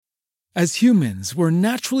As humans, we're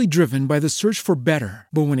naturally driven by the search for better.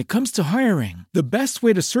 But when it comes to hiring, the best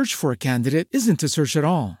way to search for a candidate isn't to search at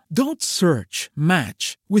all. Don't search,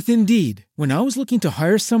 match with Indeed. When I was looking to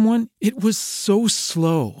hire someone, it was so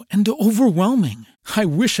slow and overwhelming. I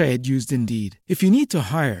wish I had used Indeed. If you need to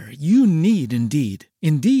hire, you need Indeed.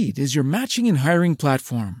 Indeed is your matching and hiring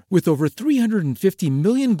platform with over 350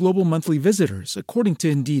 million global monthly visitors, according to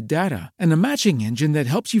Indeed data, and a matching engine that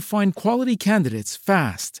helps you find quality candidates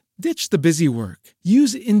fast. Ditch the busy work.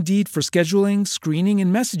 Use Indeed for scheduling, screening,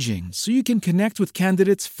 and messaging so you can connect with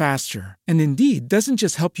candidates faster. And Indeed doesn't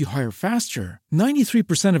just help you hire faster.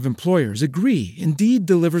 93% of employers agree Indeed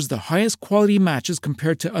delivers the highest quality matches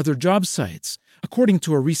compared to other job sites, according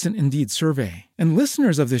to a recent Indeed survey. And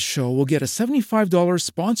listeners of this show will get a $75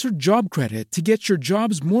 sponsored job credit to get your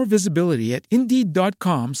jobs more visibility at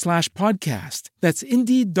Indeed.com/podcast. That's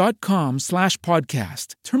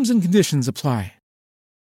Indeed.com/podcast. Terms and conditions apply.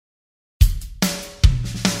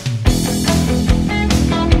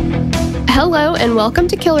 Hello and welcome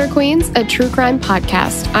to Killer Queens, a true crime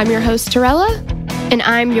podcast. I'm your host, Torella. And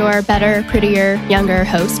I'm your better, prettier, younger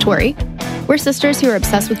host, Tori. We're sisters who are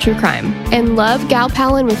obsessed with true crime. And love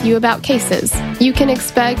gal-palin with you about cases. You can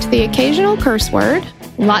expect the occasional curse word,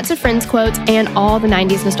 lots of Friends quotes, and all the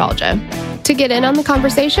 90s nostalgia. To get in on the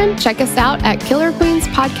conversation, check us out at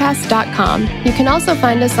KillerQueensPodcast.com. You can also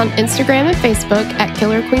find us on Instagram and Facebook at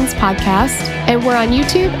Killer Queens Podcast. And we're on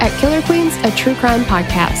YouTube at Killer Queens, a true crime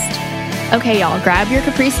podcast. Okay, y'all, grab your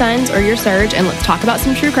Capri Suns or your Surge and let's talk about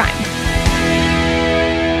some true crime.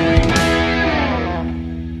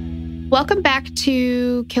 Welcome back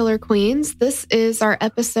to Killer Queens. This is our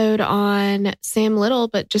episode on Sam Little,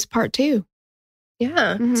 but just part 2.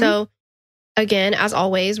 Yeah. So again, as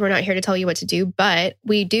always, we're not here to tell you what to do, but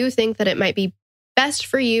we do think that it might be best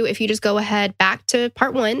for you if you just go ahead back to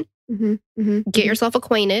part 1. Get yourself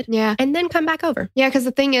acquainted, and then come back over. Yeah, because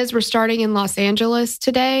the thing is, we're starting in Los Angeles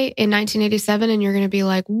today in 1987, and you're going to be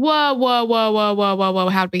like, whoa,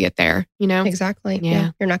 how'd we get there? You know? Exactly.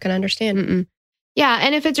 Yeah. You're not going to understand. Yeah,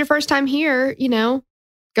 and if it's your first time here, you know,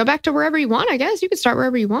 go back to wherever you want, I guess. You could start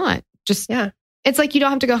wherever you want. Just, it's like you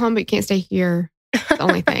don't have to go home, but you can't stay here. That's the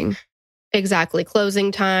only thing. Exactly.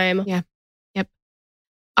 Closing time. Yeah. Yep.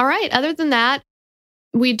 All right. Other than that,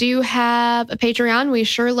 we do have a Patreon. We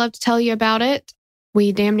sure love to tell you about it.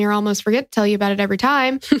 We damn near almost forget to tell you about it every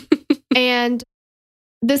time. And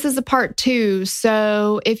this is a part 2.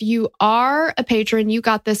 So if you are a patron, you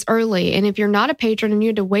got this early. And if you're not a patron and you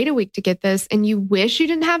had to wait a week to get this and you wish you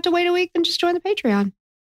didn't have to wait a week, then just join the Patreon.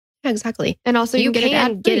 Exactly. And also you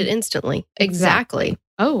can get it instantly. Exactly.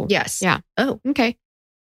 Oh. Yes. Yeah. Oh. Okay.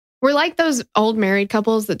 We're like those old married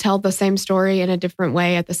couples that tell the same story in a different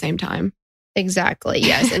way at the same time. Exactly.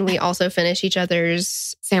 Yes. And we also finish each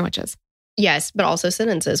other's sandwiches. Yes, but also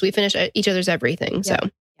sentences. We finish each other's everything. So,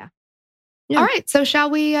 yeah. All right. So shall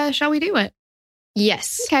we do it?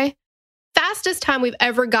 Yes. Okay. Fastest time we've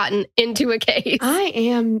ever gotten into a case.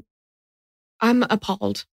 I'm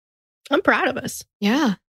appalled. I'm proud of us.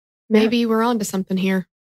 Yeah. Maybe we're on to something here.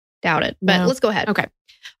 Doubt it. But let's go ahead. Okay.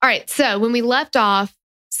 All right. So when we left off,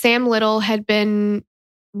 Sam Little had been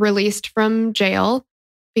released from jail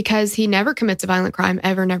because he never commits a violent crime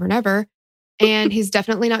ever, never, never. And he's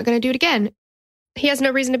definitely not going to do it again. He has no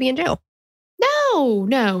reason to be in jail.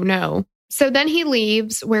 No. So then he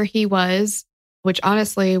leaves where he was, which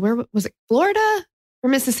honestly, where was it? Florida or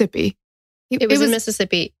Mississippi? It was in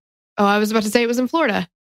Mississippi. Oh, I was about to say it was in Florida.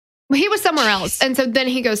 He was somewhere else. And so then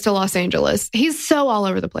he goes to Los Angeles. He's so all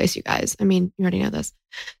over the place, you guys. I mean, you already know this.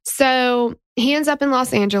 So he ends up in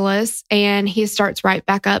Los Angeles and he starts right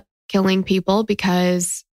back up killing people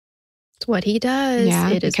because it's what he does.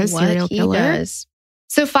 Yeah, it is what serial killer. He does.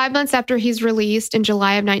 So 5 months after he's released in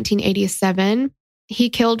July of 1987, he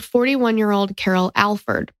killed 41-year-old Carol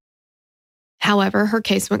Alford. However, her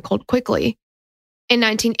case went cold quickly. In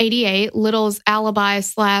 1988, Little's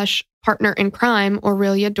alibi/partner in crime,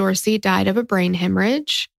 Aurelia Dorsey, died of a brain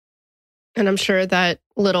hemorrhage. And I'm sure that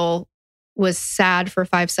Little was sad for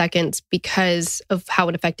 5 seconds because of how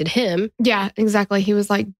it affected him. Yeah, exactly. He was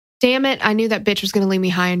like, damn it, I knew that bitch was going to leave me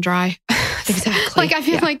high and dry. Exactly. Like, I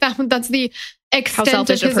feel like that's the extent of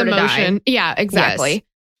his emotion. Yeah, exactly. Yes.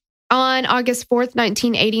 On August 4th,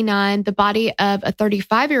 1989, the body of a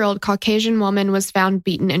 35-year-old Caucasian woman was found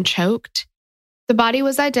beaten and choked. The body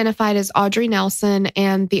was identified as Audrey Nelson,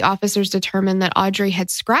 and the officers determined that Audrey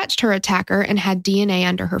had scratched her attacker and had DNA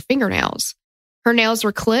under her fingernails. Her nails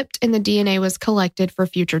were clipped, and the DNA was collected for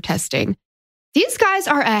future testing. These guys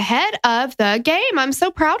are ahead of the game. I'm so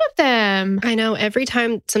proud of them. I know. Every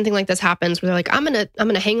time something like this happens, where they're like, "I'm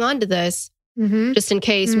gonna hang on to this just in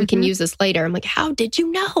case we can use this later." I'm like, "How did you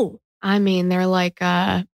know?" I mean, they're like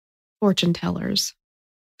fortune tellers.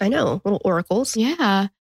 I know, little oracles. Yeah.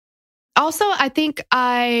 Also, I think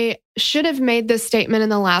I should have made this statement in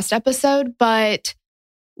the last episode, but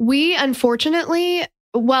we unfortunately,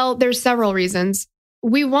 well, there's several reasons.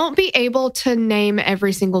 We won't be able to name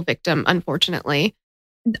every single victim, unfortunately.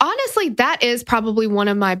 Honestly, that is probably one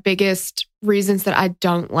of my biggest reasons that I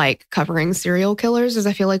don't like covering serial killers, is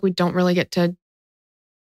I feel like we don't really get to,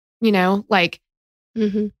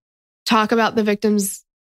 talk about the victims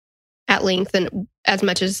at length and as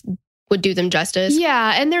much as would do them justice.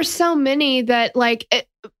 Yeah, and there's so many that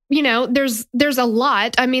there's a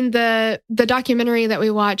lot. I mean, the documentary that we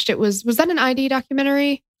watched, was that an ID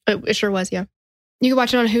documentary? It sure was, yeah. You can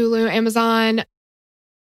watch it on Hulu, Amazon.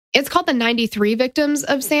 It's called The 93 Victims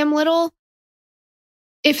of Sam Little.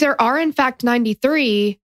 If there are, in fact,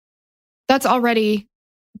 93, that's already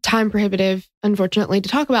time prohibitive, unfortunately, to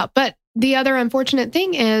talk about. But the other unfortunate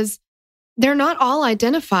thing is they're not all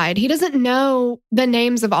identified. He doesn't know the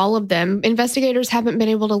names of all of them. Investigators haven't been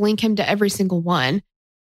able to link him to every single one.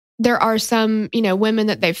 There are some, women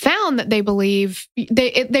that they've found that they believe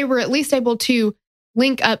they were at least able to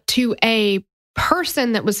link up to a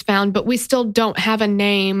person that was found, but we still don't have a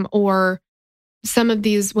name, or some of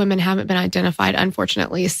these women haven't been identified,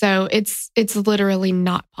 unfortunately. So it's literally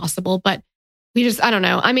not possible, but I don't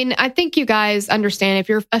know. I mean, I think you guys understand, if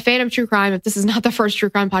you're a fan of true crime, if this is not the first true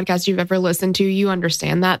crime podcast you've ever listened to, you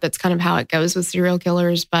understand that. That's kind of how it goes with serial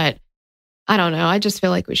killers. But I don't know. I just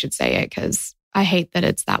feel like we should say it because I hate that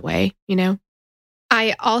it's that way,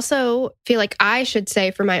 I also feel like I should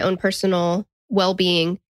say, for my own personal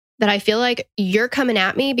well-being, that I feel like you're coming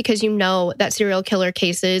at me because you know that serial killer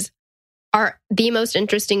cases are the most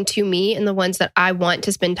interesting to me and the ones that I want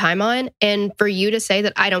to spend time on. And for you to say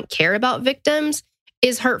that I don't care about victims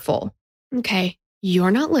is hurtful. Okay.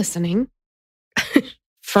 You're not listening.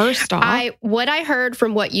 First off. What I heard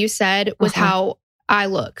from what you said was how I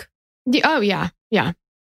look. Oh, yeah. Yeah.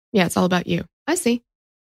 Yeah, it's all about you. I see.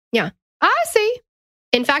 Yeah. I see.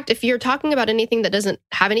 In fact, if you're talking about anything that doesn't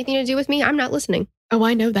have anything to do with me, I'm not listening. Oh,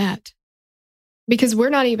 I know that. Because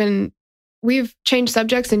we've changed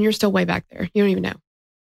subjects and you're still way back there. You don't even know.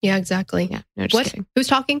 Yeah, exactly. Yeah. No, just kidding. Who's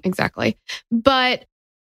talking? Exactly. But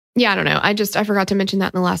yeah, I don't know. I forgot to mention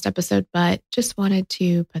that in the last episode, but just wanted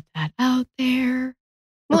to put that out there.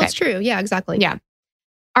 Well, It's true. Yeah, exactly. Yeah.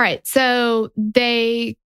 All right. So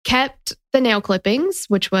they kept the nail clippings,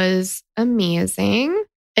 which was amazing.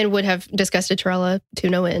 And would have disgusted Torella to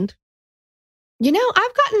no end.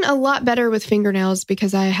 I've gotten a lot better with fingernails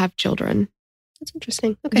because I have children. That's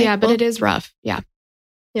interesting. Okay. Yeah, but it is rough. Yeah.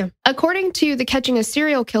 Yeah. According to the Catching a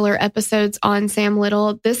Serial Killer episodes on Sam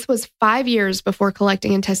Little, this was 5 years before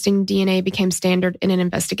collecting and testing DNA became standard in an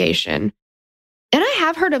investigation. And I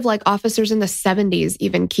have heard of officers in the 70s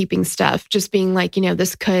even keeping stuff, just being like,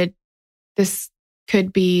 this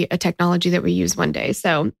could be a technology that we use one day.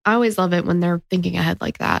 So I always love it when they're thinking ahead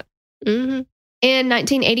like that. Mm-hmm. In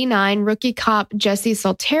 1989, rookie cop Jesse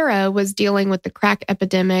Soltero was dealing with the crack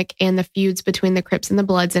epidemic and the feuds between the Crips and the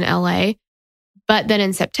Bloods in LA. But then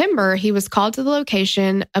in September, he was called to the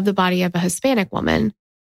location of the body of a Hispanic woman.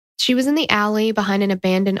 She was in the alley behind an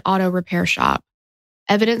abandoned auto repair shop.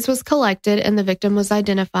 Evidence was collected and the victim was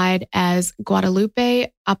identified as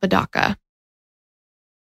Guadalupe Apodaca.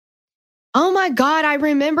 Oh my God, I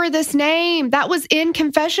remember this name. That was in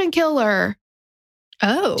Confession Killer.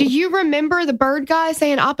 Oh. Do you remember the bird guy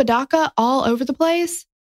saying Apodaca all over the place?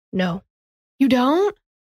 No. You don't?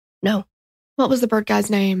 No. What was the bird guy's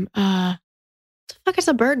name? What the fuck is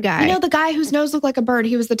a bird guy? The guy whose nose looked like a bird.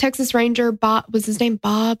 He was the Texas Ranger. Bob, was his name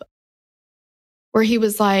Bob? Where he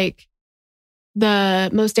was like, the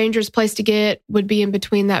most dangerous place to get would be in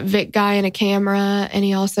between that Vic guy and a camera. And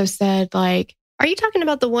he also said are you talking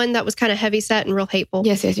about the one that was kind of heavy set and real hateful?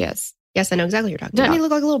 Yes. Yes, I know exactly what you're talking about. Doesn't he look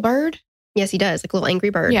like a little bird? Yes, he does. Like a little angry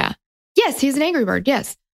bird. Yeah. Yes, he's an angry bird.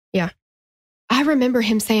 Yes. Yeah. I remember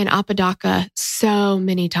him saying Apodaca so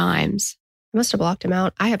many times. I must have blocked him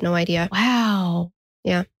out. I have no idea. Wow.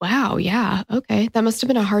 Yeah. Wow. Yeah. Okay. That must have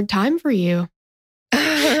been a hard time for you.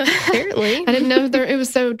 Apparently. I didn't know it was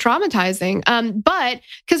so traumatizing. But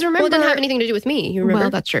because remember... Well, it didn't have anything to do with me. You remember? Well,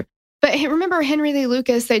 that's true. But remember Henry Lee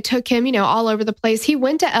Lucas, they took him, all over the place. He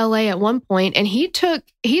went to LA at one point and he took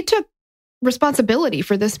responsibility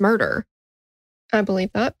for this murder. I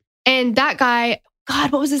believe that. And that guy,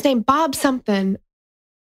 God, what was his name? Bob something.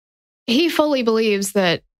 He fully believes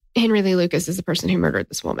that Henry Lee Lucas is the person who murdered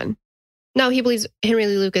this woman. No, he believes Henry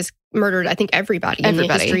Lee Lucas murdered, I think, everybody in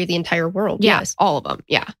the history of the entire world. Yeah, yes. All of them.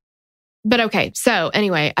 Yeah. But okay. So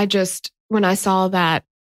anyway, when I saw that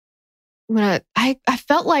when I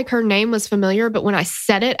felt like her name was familiar, but when I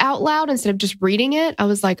said it out loud instead of just reading it, I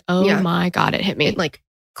was like, oh my God, it hit me. It like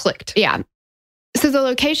clicked. Yeah. So the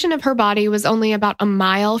location of her body was only about a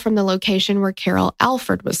mile from the location where Carol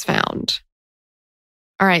Alford was found.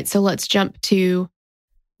 All right, so let's jump to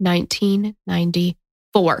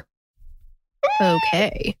 1994.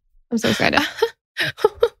 Okay. I'm so excited.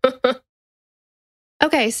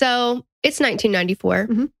 Okay, so it's 1994.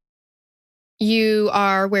 Mm-hmm. You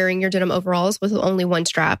are wearing your denim overalls with only one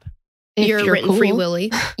strap. You're written cool. Free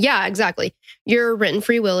Willy. Yeah, exactly. You're written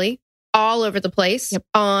Free Willy all over the place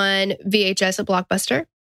on VHS at Blockbuster.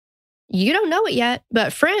 You don't know it yet,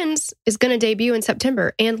 but Friends is going to debut in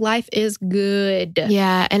September and life is good.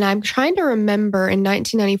 Yeah, and I'm trying to remember in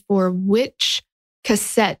 1994 which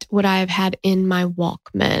cassette would I have had in my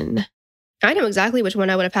Walkman. I know exactly which one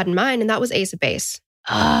I would have had in mine, and that was Ace of Base.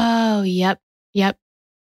 Oh, yep.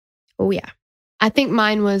 Oh, yeah. I think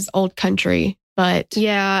mine was Old Country, but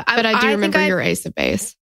yeah, I do remember your Ace of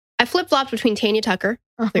Base. I flip-flopped between Tanya Tucker,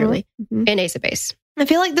 clearly, and Ace of Base. I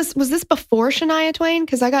feel like this was before Shania Twain?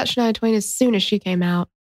 Because I got Shania Twain as soon as she came out.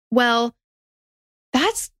 Well,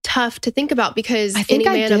 that's tough to think about because Any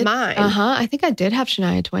Man of Mine. I think I did have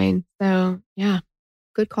Shania Twain. So, yeah.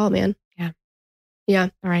 Good call, man. Yeah.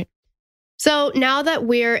 All right. So now that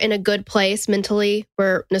we're in a good place mentally,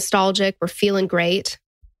 we're nostalgic, we're feeling great.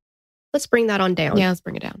 Let's bring that on down. Yeah, let's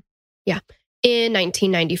bring it down. Yeah. In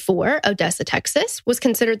 1994, Odessa, Texas was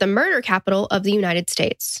considered the murder capital of the United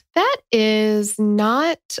States. That is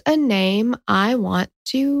not a name I want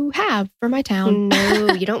to have for my town.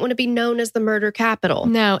 No, you don't want to be known as the murder capital.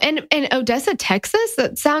 No. And Odessa, Texas,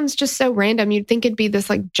 that sounds just so random. You'd think it'd be this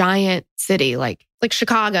like giant city, like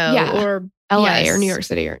Chicago or LA or New York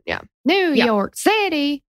City or New York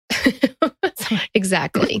City.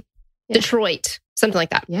 Exactly. Detroit, something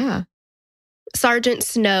like that. Yeah. Sergeant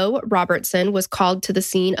Snow Robertson was called to the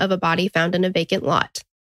scene of a body found in a vacant lot.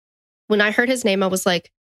 When I heard his name, I was like,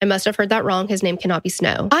 I must have heard that wrong. His name cannot be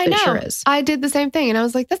Snow. I know. It sure is. I did the same thing. And I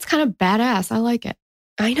was like, that's kind of badass. I like it.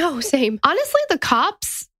 I know. Same. Honestly, the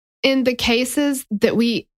cops in the cases that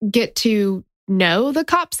we get to know the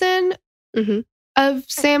cops in of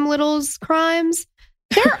Sam Little's crimes,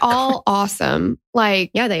 they're all awesome.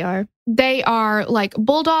 Like, yeah, they are. They are like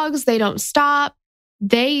bulldogs. They don't stop.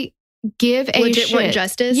 They give a legit shit. Want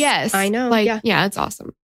justice. Yes. I know. Like, yeah, it's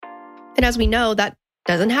awesome. And as we know, that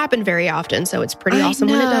doesn't happen very often. So it's pretty awesome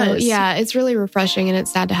when it does. Yeah, it's really refreshing. And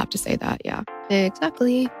it's sad to have to say that. Yeah.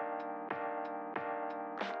 Exactly.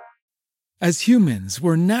 As humans,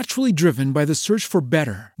 we're naturally driven by the search for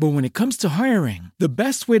better. But when it comes to hiring, the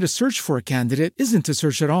best way to search for a candidate isn't to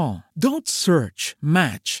search at all. Don't search,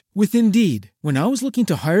 match with Indeed. When I was looking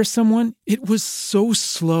to hire someone, it was so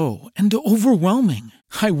slow and overwhelming.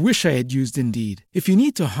 I wish I had used Indeed. If you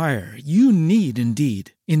need to hire, you need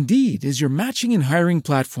Indeed. Indeed is your matching and hiring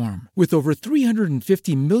platform with over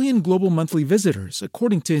 350 million global monthly visitors,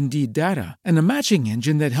 according to Indeed data, and a matching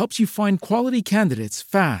engine that helps you find quality candidates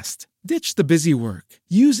fast. Ditch the busy work.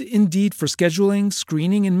 Use Indeed for scheduling,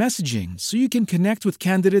 screening, and messaging so you can connect with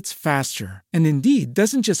candidates faster. And Indeed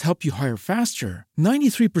doesn't just help you hire faster.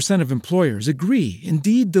 93% of employers agree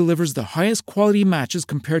Indeed delivers the highest quality matches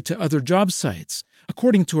compared to other job sites,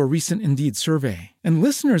 according to a recent Indeed survey. And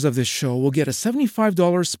listeners of this show will get a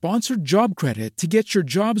 $75 sponsored job credit to get your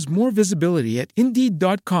jobs more visibility at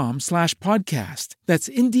Indeed.com/podcast. That's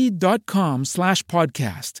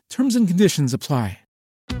Indeed.com/podcast. Terms and conditions apply.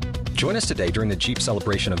 Join us today during the Jeep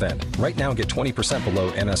Celebration event. Right now, get 20% below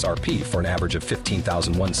MSRP for an average of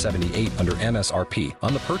 $15,178 under MSRP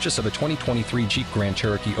on the purchase of a 2023 Jeep Grand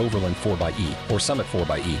Cherokee Overland 4xE or Summit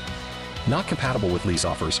 4xE. Not compatible with lease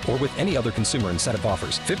offers or with any other consumer incentive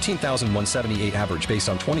offers. $15,178 average based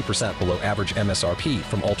on 20% below average MSRP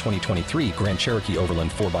from all 2023 Grand Cherokee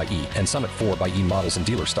Overland 4xE and Summit 4xE models in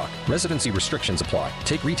dealer stock. Residency restrictions apply.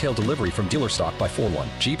 Take retail delivery from dealer stock by 4/1.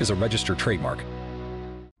 Jeep is a registered trademark.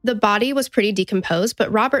 The body was pretty decomposed,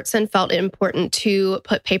 but Robertson felt it important to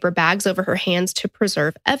put paper bags over her hands to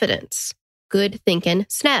preserve evidence. Good thinking,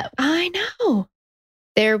 Snow. I know.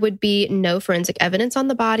 There would be no forensic evidence on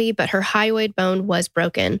the body, but her hyoid bone was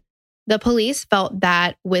broken. The police felt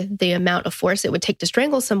that with the amount of force it would take to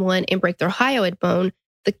strangle someone and break their hyoid bone,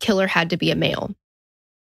 the killer had to be a male.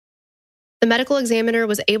 The medical examiner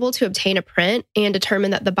was able to obtain a print and determine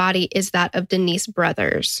that the body is that of Denise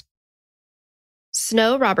Brothers.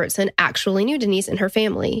 Snow Robertson actually knew Denise and her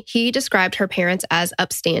family. He described her parents as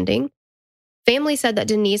upstanding. Family said that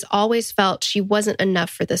Denise always felt she wasn't enough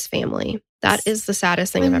for this family. That is the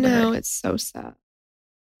saddest thing I've ever heard. It's so sad.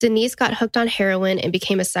 Denise got hooked on heroin and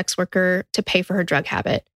became a sex worker to pay for her drug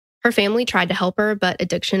habit. Her family tried to help her, but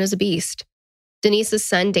addiction is a beast. Denise's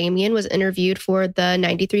son, Damien, was interviewed for the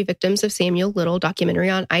 93 Victims of Samuel Little documentary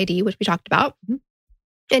on ID, which we talked about. Mm-hmm.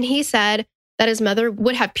 And he said that his mother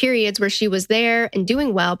would have periods where she was there and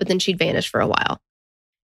doing well, but then she'd vanish for a while.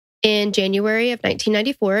 In January of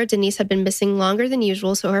 1994, Denise had been missing longer than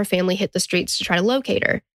usual, so her family hit the streets to try to locate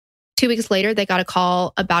her. 2 weeks later, they got a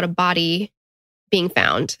call about a body being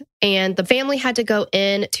found, and the family had to go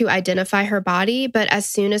in to identify her body, but as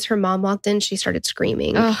soon as her mom walked in, she started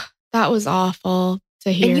screaming. Oh, that was awful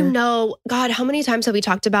to hear. And you know, God, how many times have we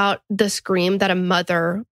talked about the scream that a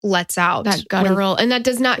mother lets out? That guttural. And that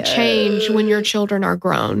does not change when your children are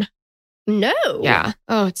grown. No. Yeah.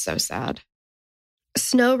 Oh, it's so sad.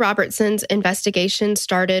 Snow Robertson's investigation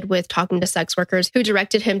started with talking to sex workers who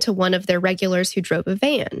directed him to one of their regulars who drove a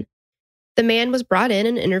van. The man was brought in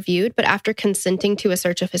and interviewed, but after consenting to a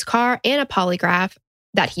search of his car and a polygraph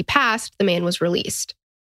that he passed, the man was released.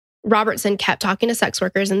 Robertson kept talking to sex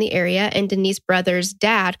workers in the area, and Denise's brother's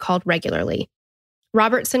dad called regularly.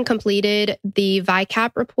 Robertson completed the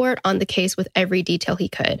VICAP report on the case with every detail he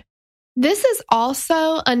could. This is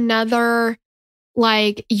also another,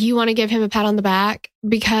 like, you want to give him a pat on the back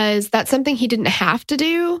because that's something he didn't have to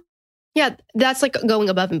do. Yeah, that's like going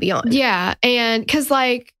above and beyond. Yeah, and because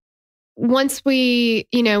like once we,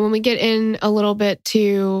 when we get in a little bit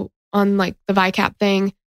to on like the VICAP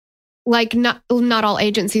thing, like not all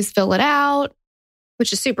agencies fill it out,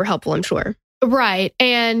 which is super helpful, I'm sure. Right.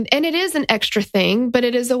 And it is an extra thing, but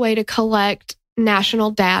it is a way to collect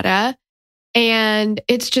national data. And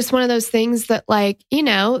it's just one of those things that like,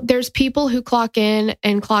 there's people who clock in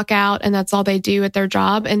and clock out and that's all they do at their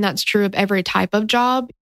job. And that's true of every type of job.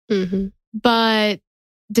 Mm-hmm. But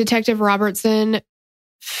Detective Robertson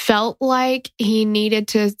felt like he needed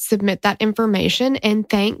to submit that information. And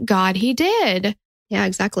thank God he did. Yeah,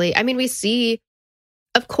 exactly. I mean, we see,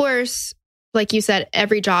 of course, like you said,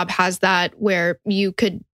 every job has that where you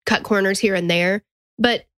could cut corners here and there.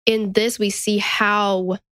 But in this, we see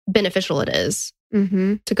how beneficial it is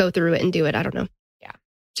to go through it and do it. I don't know. Yeah.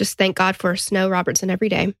 Just thank God for Snow Robertson every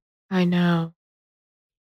day. I know.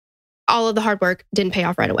 All of the hard work didn't pay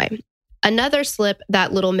off right away. Another slip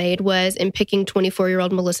that Little made was in picking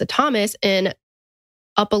 24-year-old Melissa Thomas in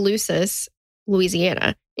Opelousas,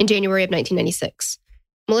 Louisiana, in January of 1996.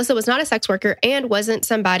 Melissa was not a sex worker and wasn't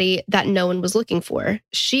somebody that no one was looking for.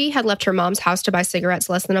 She had left her mom's house to buy cigarettes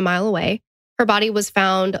less than a mile away. Her body was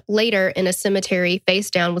found later in a cemetery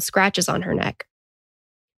face down with scratches on her neck.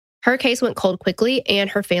 Her case went cold quickly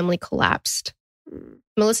and her family collapsed.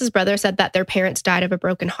 Melissa's brother said that their parents died of a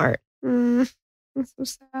broken heart. That's so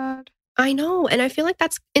sad. I know. And I feel like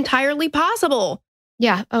that's entirely possible.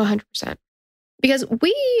 Yeah. Oh, 100%. Because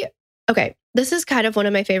this is kind of one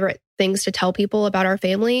of my favorite things to tell people about our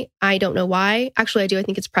family. I don't know why. Actually, I do. I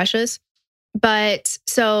think it's precious. But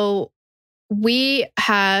so we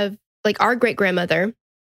have, like, our great-grandmother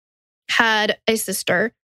had a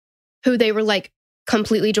sister who they were like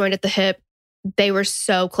completely joined at the hip. They were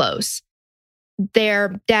so close.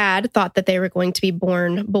 Their dad thought that they were going to be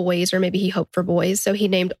born boys, or maybe he hoped for boys. So he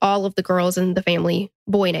named all of the girls in the family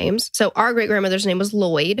boy names. So our great-grandmother's name was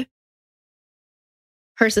Lloyd.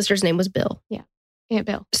 Her sister's name was Bill. Yeah. Aunt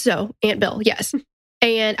Bill. So Aunt Bill, yes.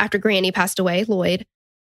 And after Granny passed away, Lloyd,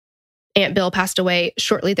 Aunt Bill passed away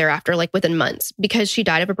shortly thereafter, like within months, because she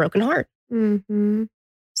died of a broken heart. Mm-hmm.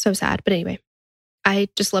 So sad. But anyway, I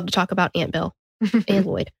just love to talk about Aunt Bill and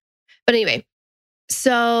Lloyd. But anyway,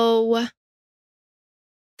 so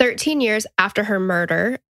 13 years after her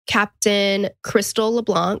murder, Captain Crystal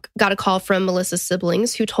LeBlanc got a call from Melissa's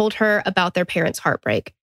siblings who told her about their parents'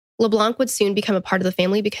 heartbreak. LeBlanc would soon become a part of the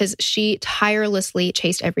family because she tirelessly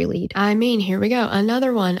chased every lead. I mean, here we go.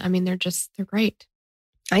 Another one. I mean, they're great.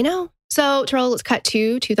 I know. So, Terrell, let's cut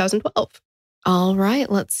to 2012. All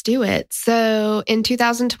right, let's do it. So in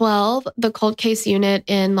 2012, the Cold Case Unit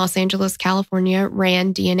in Los Angeles, California,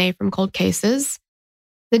 ran DNA from cold cases.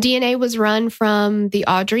 The DNA was run from the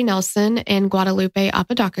Audrey Nelson and Guadalupe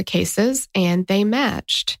Apodaca cases, and they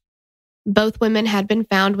matched. Both women had been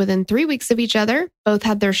found within 3 weeks of each other. Both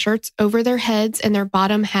had their shirts over their heads and their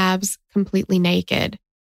bottom halves completely naked.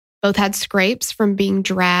 Both had scrapes from being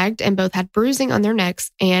dragged, and both had bruising on their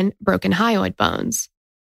necks and broken hyoid bones.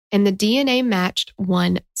 And the DNA matched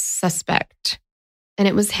one suspect, and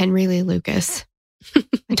it was Henry Lee Lucas.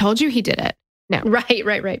 I told you he did it. No.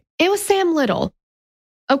 Right. It was Sam Little.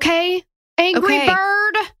 Okay? Angry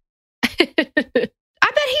bird. I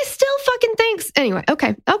bet he still fucking thinks. Anyway,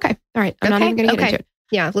 okay. All right. I'm not even going to get into it.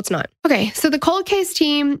 Yeah, let's not. Okay, so the cold case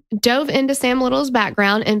team dove into Sam Little's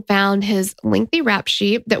background and found his lengthy rap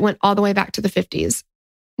sheet that went all the way back to the 50s.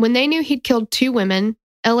 When they knew he'd killed 2 women,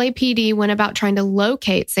 LAPD went about trying to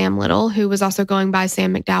locate Sam Little, who was also going by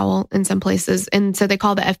Sam McDowell in some places. And so they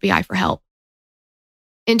called the FBI for help.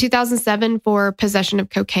 In 2007 for possession of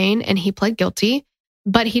cocaine, and he pled guilty,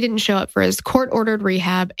 but he didn't show up for his court-ordered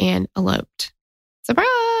rehab and eloped. Surprise!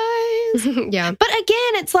 Yeah. But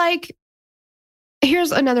again, it's like,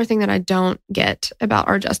 here's another thing that I don't get about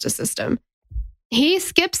our justice system. He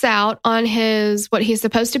skips out on what he's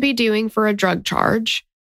supposed to be doing for a drug charge.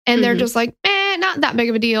 And they're just like, not that big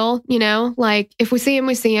of a deal, you know? Like, if we see him,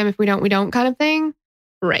 we see him. If we don't, we don't kind of thing.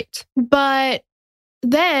 Right. But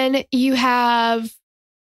then you have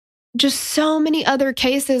just so many other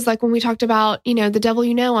cases, like when we talked about, The Devil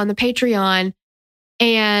You Know on the Patreon,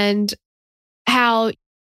 and how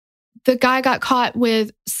the guy got caught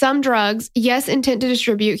with some drugs. Yes, intent to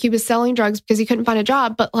distribute. He was selling drugs because he couldn't find a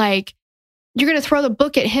job, but like, you're going to throw the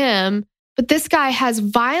book at him. But this guy has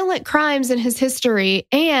violent crimes in his history.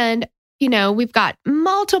 And, we've got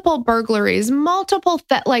multiple burglaries,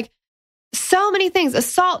 so many things,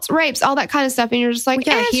 assaults, rapes, all that kind of stuff. And you're just like,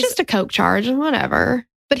 it's just a coke charge and whatever.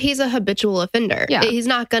 But he's a habitual offender. Yeah. He's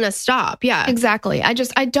not going to stop. Yeah, exactly. I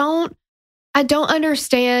don't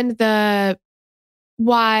understand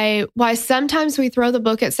why sometimes we throw the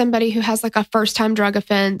book at somebody who has like a first-time drug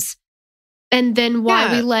offense, and then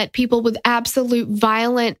why we let people with absolute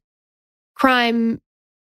violent crime,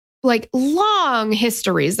 like long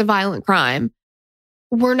histories of violent crime,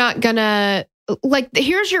 we're not gonna, like,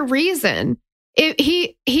 here's your reason.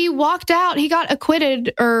 He walked out, he got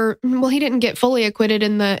acquitted, he didn't get fully acquitted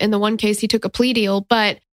in the one case. He took a plea deal,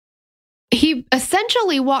 but he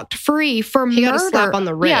essentially walked free for murder. He got a slap on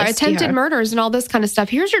the wrist. Yeah, attempted murders and all this kind of stuff.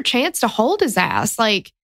 Here's your chance to hold his ass.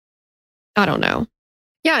 Like, I don't know.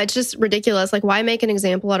 Yeah, it's just ridiculous. Like, why make an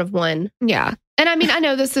example out of one? Yeah. And I mean, I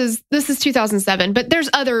know this is 2007, but there's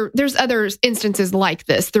other instances like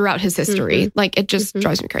this throughout his history. Like, it just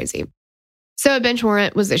drives me crazy. So a bench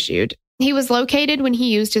warrant was issued. He was located when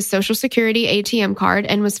he used his Social Security ATM card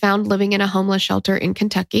and was found living in a homeless shelter in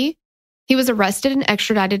Kentucky. He was arrested and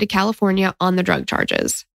extradited to California on the drug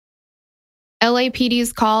charges.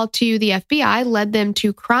 LAPD's call to the FBI led them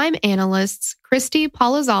to crime analysts Christy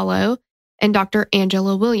Palazzolo and Dr.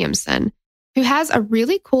 Angela Williamson, who has a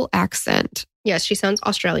really cool accent. Yes, she sounds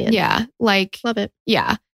Australian. Yeah, like... Love it.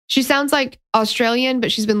 Yeah. She sounds like Australian,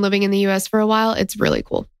 but she's been living in the US for a while. It's really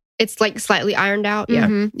cool. It's like slightly ironed out.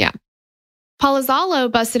 Yeah. Yeah.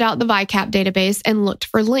 Palazzolo busted out the VICAP database and looked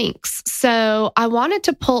for links. So I wanted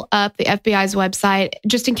to pull up the FBI's website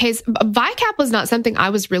just in case. VICAP was not something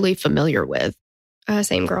I was really familiar with.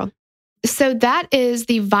 Same girl. So that is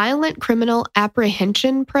the Violent Criminal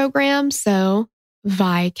Apprehension Program. So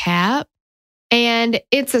VICAP. And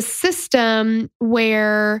it's a system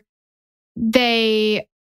where it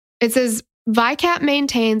says VICAP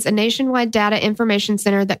maintains a nationwide data information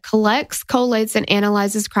center that collects, collates, and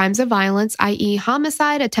analyzes crimes of violence, i.e.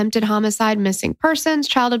 homicide, attempted homicide, missing persons,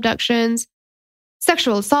 child abductions,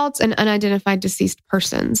 sexual assaults, and unidentified deceased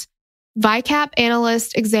persons. VICAP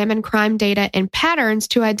analysts examine crime data and patterns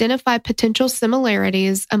to identify potential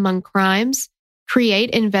similarities among crimes, create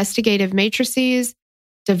investigative matrices,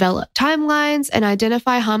 develop timelines, and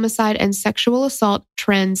identify homicide and sexual assault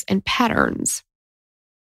trends and patterns.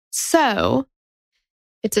 So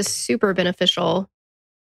it's a super beneficial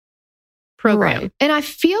program. Right. And I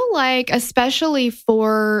feel like, especially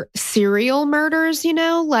for serial murders,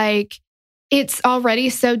 like it's already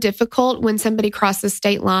so difficult when somebody crosses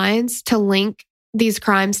state lines to link these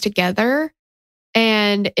crimes together.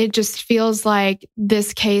 And it just feels like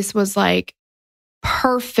this case was like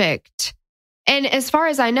perfect. And as far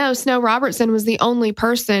as I know, Snow Robertson was the only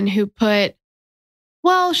person who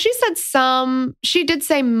she did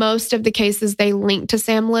say most of the cases they linked to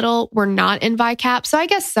Sam Little were not in VICAP. So I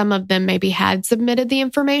guess some of them maybe had submitted the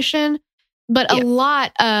information, but a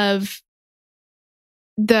lot of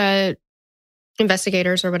the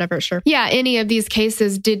investigators or whatever, sure. Yeah, any of these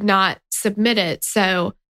cases did not submit it.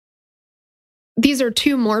 So these are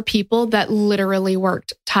two more people that literally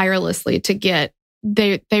worked tirelessly to get,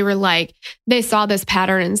 they were like, they saw this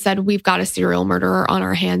pattern and said, we've got a serial murderer on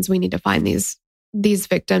our hands. We need to find these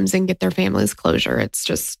victims and get their families closure. It's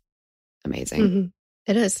just amazing. Mm-hmm.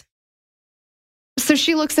 It is. So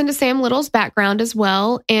she looks into Sam Little's background as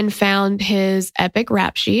well and found his epic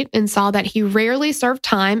rap sheet and saw that he rarely served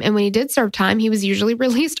time. And when he did serve time, he was usually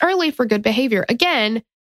released early for good behavior. Again,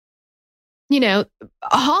 a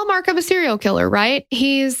hallmark of a serial killer, right?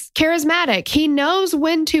 He's charismatic. He knows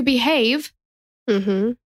when to behave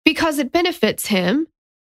because it benefits him.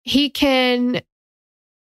 He can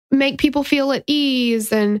make people feel at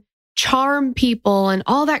ease and charm people and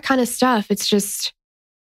all that kind of stuff. It's just,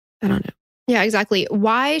 I don't know. Yeah, exactly.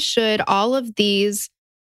 Why should all of these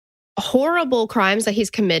horrible crimes that he's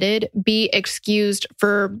committed be excused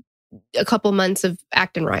for a couple months of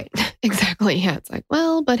acting right? Exactly. Yeah. It's like,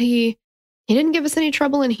 well, but he didn't give us any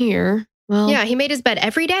trouble in here. Well, yeah, he made his bed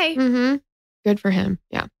every day. Mm-hmm. Good for him.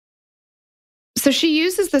 Yeah. So she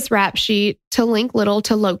uses this rap sheet to link Little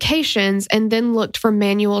to locations and then looked for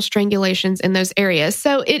manual strangulations in those areas.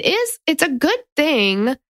 So it's a good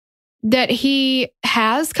thing that he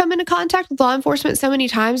has come into contact with law enforcement so many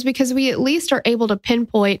times, because we at least are able to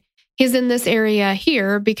pinpoint he's in this area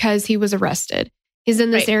here because he was arrested. He's in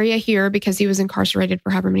this area here because he was incarcerated for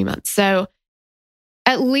however many months. So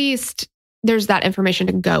at least there's that information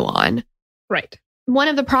to go on. Right. One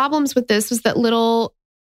of the problems with this was that Little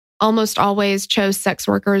almost always chose sex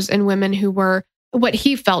workers and women who were what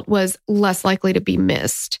he felt was less likely to be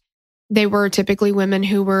missed. They were typically women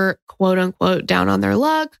who were, quote unquote, down on their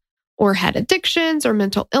luck or had addictions or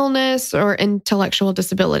mental illness or intellectual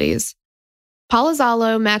disabilities.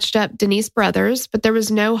 Palazzolo matched up Denise Brothers, but there was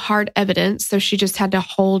no hard evidence, so she just had to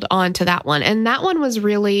hold on to that one. And that one was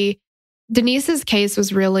really, Denise's case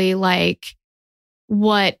was really like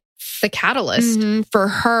what the catalyst for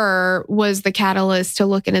her was the catalyst to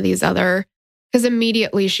look into these other, because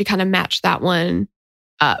immediately she kind of matched that one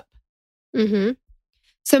up. Mm-hmm.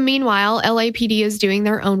 So meanwhile, LAPD is doing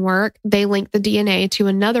their own work. They linked the DNA to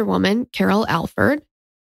another woman, Carol Alford.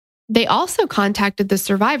 They also contacted the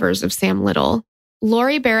survivors of Sam Little.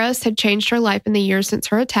 Lori Barras had changed her life in the years since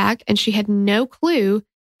her attack, and she had no clue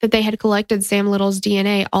that they had collected Sam Little's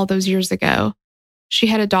DNA all those years ago. She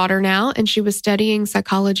had a daughter now, and she was studying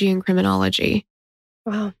psychology and criminology.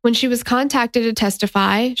 Wow. When she was contacted to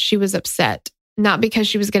testify, she was upset. Not because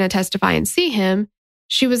she was going to testify and see him.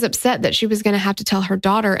 She was upset that she was going to have to tell her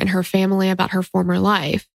daughter and her family about her former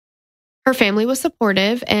life. Her family was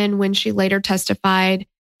supportive, and when she later testified,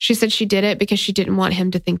 she said she did it because she didn't want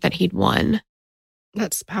him to think that he'd won.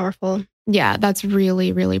 That's powerful. Yeah, that's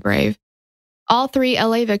really, really brave. All 3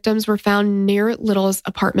 LA victims were found near Little's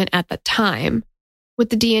apartment at the time. With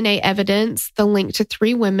the DNA evidence, the link to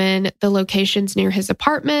 3 women, the locations near his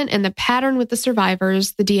apartment, and the pattern with the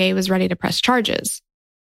survivors, the DA was ready to press charges.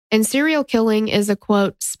 And serial killing is a,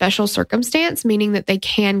 quote, special circumstance, meaning that they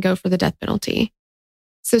can go for the death penalty.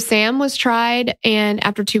 So Sam was tried, and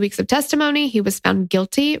after 2 weeks of testimony, he was found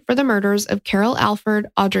guilty for the murders of Carol Alford,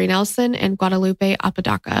 Audrey Nelson, and Guadalupe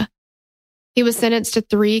Apodaca. He was sentenced to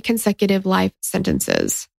 3 consecutive life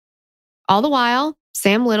sentences. All the while,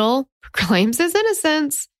 Sam Little proclaims his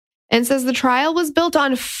innocence and says the trial was built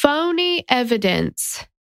on phony evidence.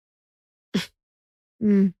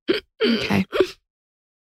 Okay.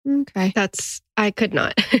 Okay. I could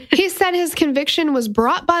not. He said his conviction was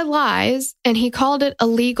brought by lies, and he called it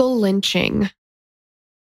illegal lynching.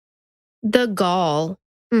 The gall.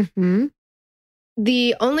 Mm-hmm.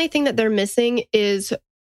 The only thing that they're missing is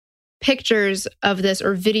pictures of this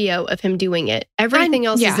or video of him doing it. Everything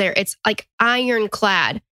else is there. It's like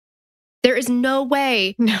ironclad. There is no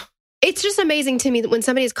way. No. It's just amazing to me that when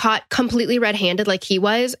somebody's caught completely red-handed like he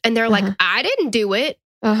was, and they're like, I didn't do it.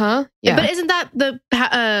 Yeah. But isn't that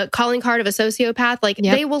the calling card of a sociopath? Like,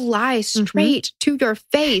 they will lie straight to your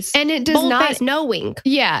face. And it does not... knowing.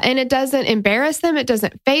 Yeah, and it doesn't embarrass them. It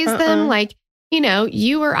doesn't faze them. Like, you know,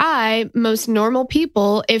 you or I, most normal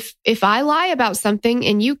people, if I lie about something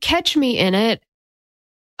and you catch me in it,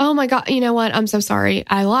 oh my God, you know what? I'm so sorry.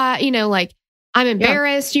 I lie. You know, like, I'm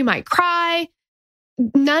embarrassed. You might cry.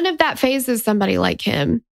 None of that phases somebody like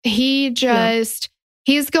him. He just...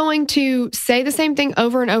 He's going to say the same thing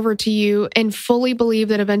over and over to you and fully believe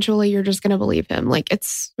that eventually you're just going to believe him. Like,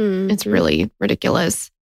 it's really ridiculous.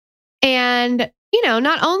 And, you know,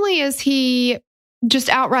 not only is he just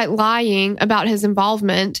outright lying about his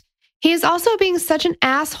involvement, he is also being such an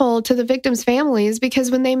asshole to the victims' families, because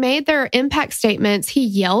when they made their impact statements, he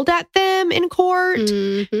yelled at them in court.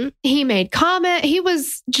 Mm-hmm. He made comment. He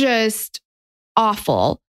was just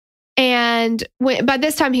awful. And by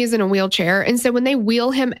this time, he's in a wheelchair. And so when they wheel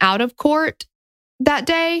him out of court that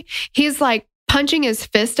day, he's like punching his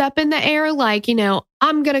fist up in the air, like, you know,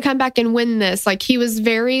 I'm going to come back and win this. Like, he was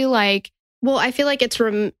very like... Well, I feel like it's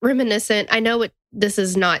reminiscent. I know this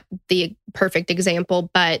is not the perfect example,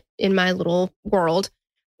 but in my little world,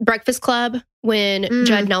 Breakfast Club, when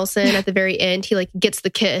Judd Nelson at the very end, he like gets the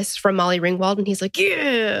kiss from Molly Ringwald and he's like,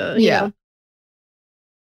 yeah. You know?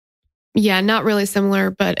 Yeah, not really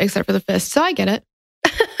similar, but except for the fist. So I get it.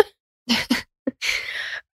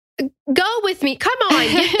 Go with me. Come on.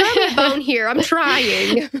 Throw me a bone here. I'm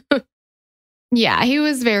trying. Yeah, he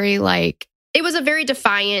was very like... It was a very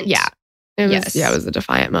defiant... Yeah. It was a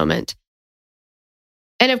defiant moment.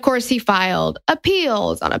 And of course, he filed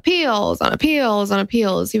appeals on appeals on appeals on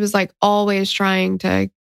appeals. He was like always trying to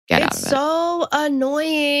get out of it. It's so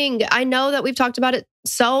annoying. I know that we've talked about it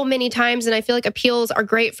so many times, and I feel like appeals are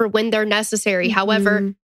great for when they're necessary. Mm-hmm.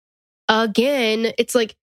 However, again, it's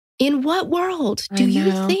like, in what world do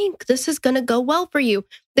you think this is going to go well for you?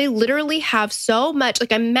 They literally have so much,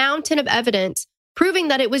 like a mountain of evidence proving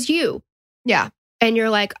that it was you. Yeah. And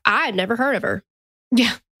you're like, I'd never heard of her.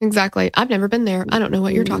 Yeah, exactly. I've never been there. I don't know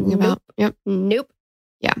what you're talking about. Yep. Nope.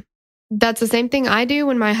 Yeah. That's the same thing I do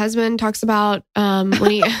when my husband talks about when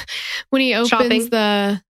he opens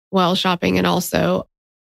shopping, and also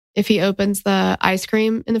if he opens the ice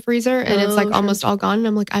cream in the freezer and it's like almost all gone. And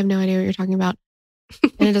I'm like, I have no idea what you're talking about.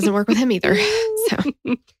 And it doesn't work with him either. So,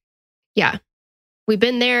 yeah. We've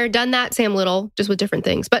been there, done that, Sam Little, just with different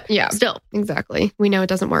things. But yeah, still. Exactly. We know it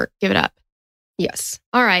doesn't work. Give it up. Yes.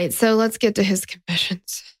 All right. So let's get to his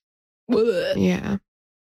confessions. Yeah.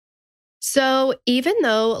 So even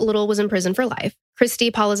though Little was in prison for life,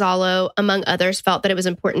 Christy Palazzolo, among others, felt that it was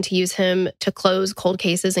important to use him to close cold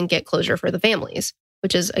cases and get closure for the families,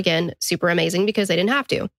 which is, again, super amazing because they didn't have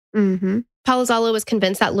to. Mm-hmm. Palazzolo was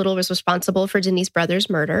convinced that Little was responsible for Denise Brothers'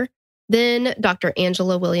 murder. Then Dr.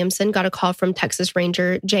 Angela Williamson got a call from Texas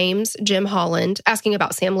Ranger Jim Holland asking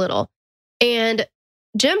about Sam Little. And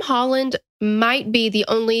Jim Holland might be the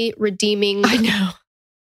only redeeming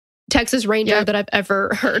Texas Ranger that I've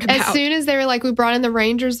ever heard about. As soon as they were like, we brought in the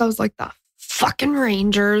Rangers, I was like, the fucking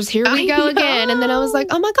Rangers, here we go again. And then I was like,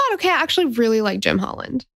 oh my God, okay, I actually really like Jim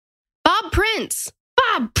Holland. Bob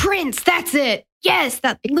Prince, that's it. Yes,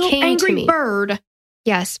 that little angry bird.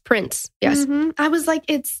 Yes, Prince. Yes. Mm-hmm. I was like,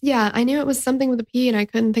 I knew it was something with a P and I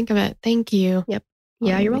couldn't think of it. Thank you. Yep.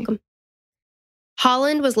 Yeah, you're welcome.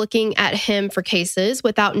 Holland was looking at him for cases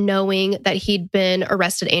without knowing that he'd been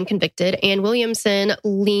arrested and convicted. And Williamson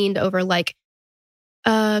leaned over like,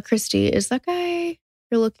 Christy, is that guy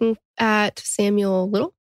you're looking at Samuel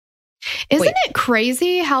Little? Isn't it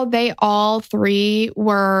crazy how they all three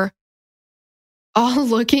were all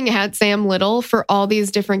looking at Sam Little for all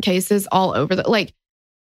these different cases all over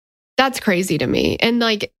that's crazy to me. And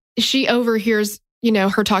like she overhears,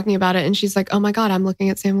 her talking about it and she's like, oh my God, I'm looking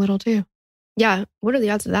at Sam Little too. Yeah. What are the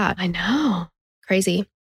odds of that? I know. Crazy.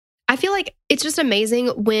 I feel like it's just amazing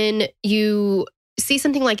when you see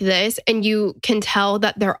something like this and you can tell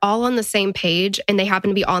that they're all on the same page and they happen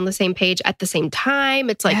to be on the same page at the same time.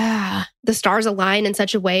 It's like the stars align in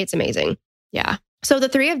such a way. It's amazing. Yeah. So the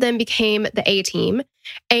three of them became the A-team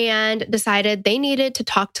and decided they needed to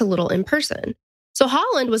talk to Little in person. So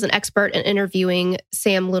Holland was an expert in interviewing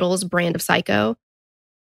Sam Little's brand of psycho,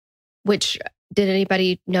 which did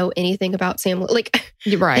anybody know anything about Sam?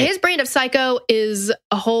 Right. His brand of psycho is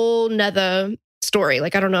a whole nother story. I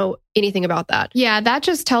don't know anything about that. Yeah, that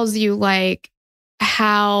just tells you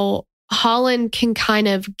how Holland can kind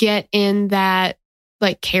of get in that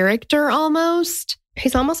character almost.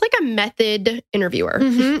 He's almost like a method interviewer.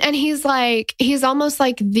 Mm-hmm. And he's almost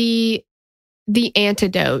like the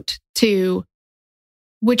antidote to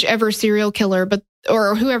whichever serial killer,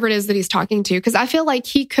 or whoever it is that he's talking to. Because I feel like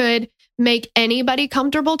he could make anybody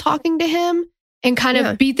comfortable talking to him and kind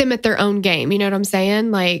of beat them at their own game. You know what I'm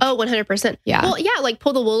saying? 100%. Yeah. Well, yeah,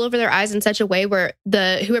 pull the wool over their eyes in such a way where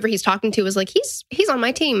whoever he's talking to is like, he's on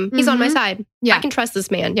my team. He's on my side. Yeah. I can trust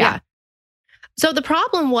this man. Yeah. So the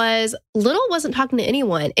problem was Little wasn't talking to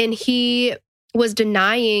anyone and he was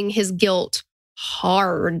denying his guilt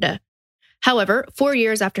hard. However, 4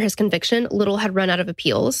 years after his conviction, Little had run out of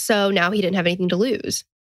appeals. So now he didn't have anything to lose.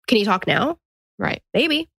 Can he talk now? Right.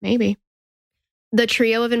 Maybe. The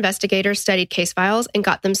trio of investigators studied case files and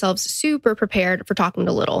got themselves super prepared for talking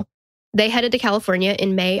to Little. They headed to California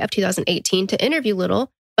in May of 2018 to interview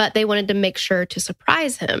Little, but they wanted to make sure to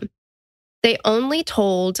surprise him. They only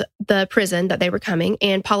told the prison that they were coming,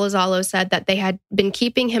 and Palazzolo said that they had been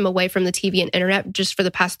keeping him away from the TV and internet just for the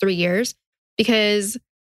past 3 years because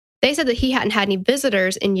they said that he hadn't had any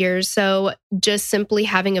visitors in years, so just simply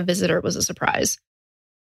having a visitor was a surprise.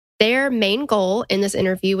 Their main goal in this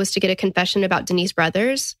interview was to get a confession about Denise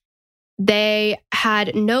Brothers. They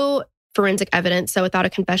had no forensic evidence, so without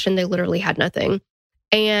a confession, they literally had nothing.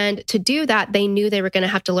 And to do that, they knew they were going to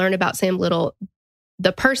have to learn about Sam Little,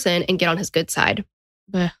 the person, and get on his good side.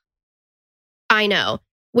 Blech. I know,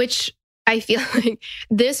 which I feel like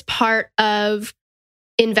this part of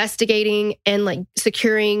investigating and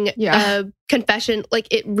securing a confession,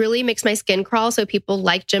 it really makes my skin crawl. So people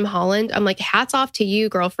like Jim Holland, I'm like, hats off to you,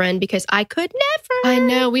 girlfriend, because I could never. I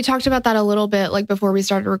know. We talked about that a little bit before we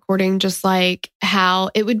started recording, just how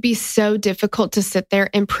it would be so difficult to sit there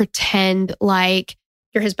and pretend like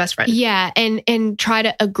you're his best friend. Yeah. And try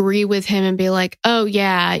to agree with him and be like, oh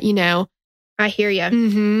yeah, I hear you.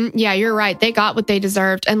 Mm-hmm, yeah, you're right. They got what they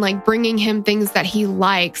deserved. And like bringing him things that he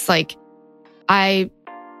likes. Like I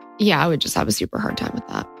would just have a super hard time with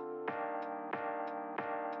that.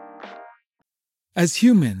 As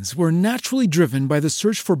humans, we're naturally driven by the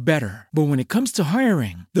search for better. But when it comes to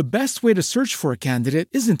hiring, the best way to search for a candidate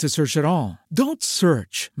isn't to search at all. Don't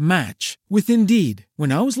search, match with Indeed.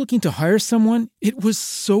 When I was looking to hire someone, it was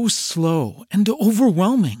so slow and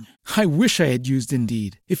overwhelming. I wish I had used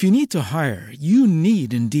Indeed. If you need to hire, you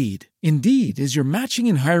need Indeed. Indeed is your matching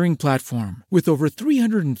and hiring platform with over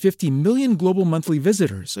 350 million global monthly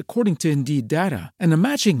visitors, according to Indeed data, and a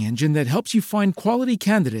matching engine that helps you find quality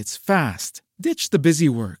candidates fast. Ditch the busy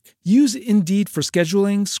work. Use Indeed for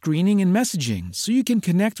scheduling, screening, and messaging so you can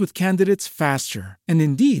connect with candidates faster. And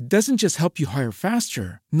Indeed doesn't just help you hire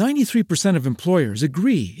faster. 93% of employers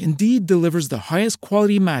agree Indeed delivers the highest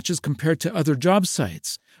quality matches compared to other job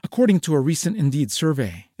sites, according to a recent Indeed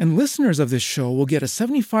survey. And listeners of this show will get a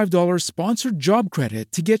 $75 sponsored job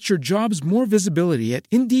credit to get your jobs more visibility at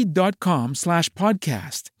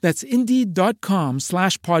Indeed.com/podcast. That's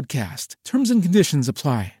Indeed.com/podcast. Terms and conditions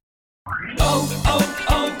apply.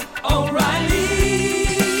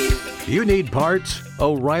 O'Reilly. You need parts?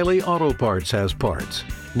 O'Reilly Auto Parts has parts.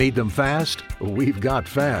 Need them fast? We've got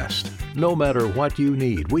fast. No matter what you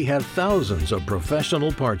need, we have thousands of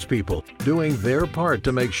professional parts people doing their part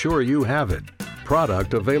to make sure you have it.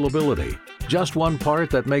 Product availability. Just one part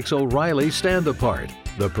that makes O'Reilly stand apart.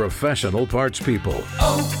 The professional parts people.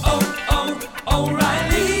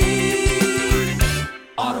 O'Reilly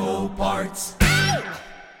Auto Parts.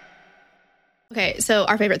 Okay, so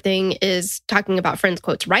our favorite thing is talking about Friends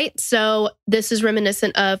quotes, right? So this is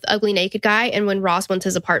reminiscent of the Ugly Naked Guy and when Ross wants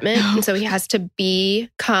his apartment. And so he has to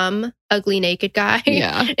become Ugly Naked Guy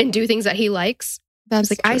and do things that he likes. That's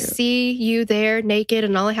like, true. I see you there naked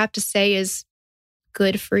and all I have to say is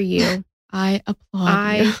good for you. I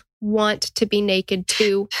applaud you. I want to be naked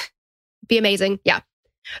too. Be amazing. Yeah.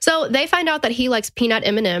 So they find out that he likes peanut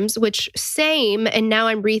M&Ms, which same. And now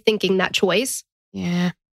I'm rethinking that choice.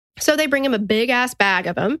 Yeah. So they bring him a big ass bag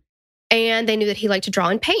of them, and they knew that he liked to draw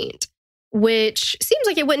and paint, which seems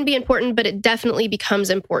like it wouldn't be important, but it definitely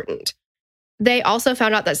becomes important. They also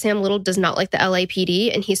found out that Sam Little does not like the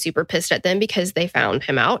LAPD, and he's super pissed at them because they found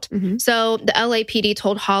him out. Mm-hmm. So the LAPD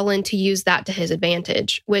told Holland to use that to his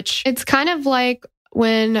advantage, which... It's kind of like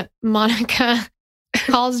when Monica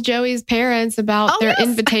calls Joey's parents about their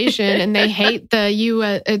invitation, and they hate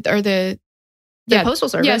the Postal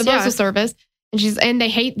Service. Yeah, the Postal Service. And they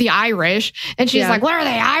hate the Irish. And she's like, what are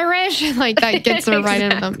they, Irish? Like that gets her right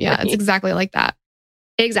into them. Yeah, it's exactly like that.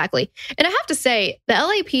 Exactly. And I have to say, the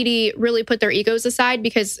LAPD really put their egos aside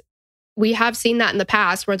because we have seen that in the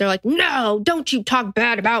past where they're like, no, don't you talk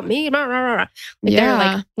bad about me. Like they're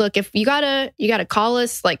like, look, if you gotta call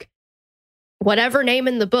us like whatever name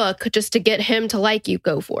in the book just to get him to like you,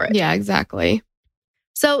 go for it. Yeah, exactly.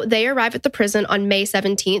 So they arrive at the prison on May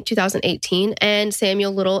 17th, 2018, and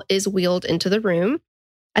Samuel Little is wheeled into the room.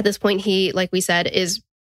 At this point, he, like we said, is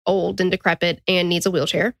old and decrepit and needs a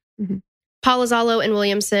wheelchair. Mm-hmm. Palazzolo and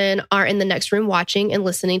Williamson are in the next room watching and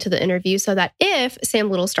listening to the interview so that if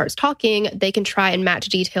Sam Little starts talking, they can try and match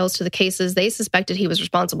details to the cases they suspected he was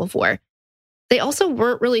responsible for. They also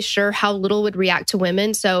weren't really sure how Little would react to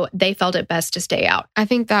women, so they felt it best to stay out. I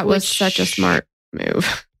think that was such a smart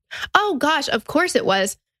move. Oh, gosh, of course it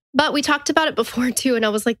was. But we talked about it before, too. And I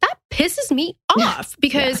was like, that pisses me off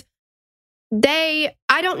because I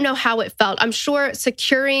don't know how it felt. I'm sure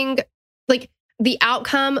securing, like, the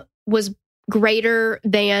outcome was greater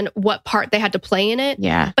than what part they had to play in it.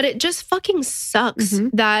 Yeah. But it just fucking sucks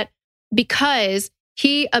that because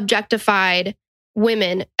he objectified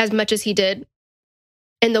women as much as he did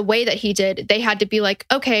and the way that he did, they had to be like,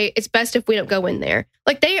 okay, it's best if we don't go in there.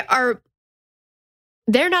 Like,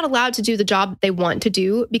 they're not allowed to do the job they want to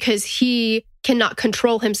do because he cannot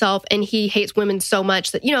control himself and he hates women so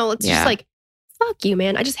much that, it's just like, fuck you,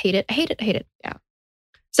 man. I just hate it. I hate it. Yeah.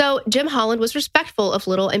 So Jim Holland was respectful of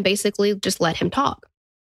Little and basically just let him talk.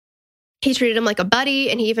 He treated him like a buddy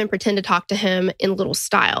and he even pretended to talk to him in Little's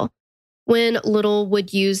style. When Little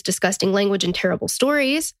would use disgusting language and terrible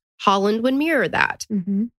stories, Holland would mirror that.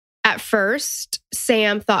 Mm-hmm. At first,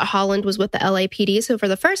 Sam thought Holland was with the LAPD. So for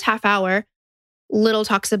the first half hour, Little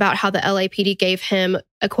talks about how the LAPD gave him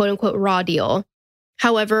a quote-unquote raw deal.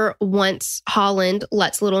 However, once Holland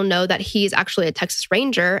lets Little know that he's actually a Texas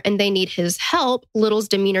Ranger and they need his help, Little's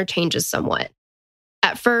demeanor changes somewhat.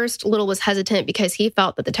 At first, Little was hesitant because he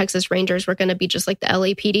felt that the Texas Rangers were going to be just like the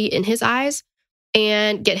LAPD in his eyes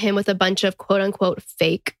and get him with a bunch of quote-unquote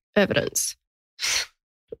fake evidence.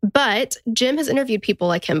 But Jim has interviewed people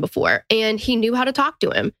like him before, and he knew how to talk to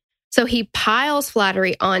him. So he piles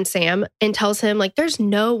flattery on Sam and tells him, like, there's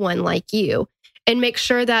no one like you. And makes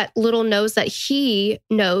sure that Little knows that he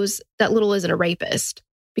knows that Little isn't a rapist,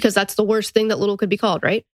 because that's the worst thing that Little could be called,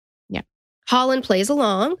 right? Yeah. Holland plays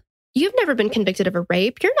along. You've never been convicted of a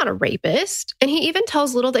rape. You're not a rapist. And he even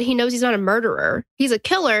tells Little that he knows he's not a murderer. He's a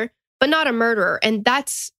killer, but not a murderer. And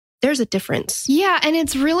there's a difference. Yeah. And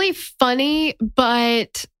it's really funny,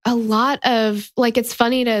 but a lot of, like, it's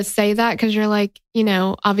funny to say that because you're like, you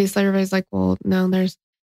know, obviously everybody's like, well, no, there's,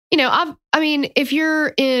 you know, I mean, if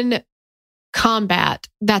you're in combat,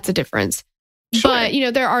 that's a difference. Sure. But, you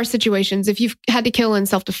know, there are situations, if you've had to kill in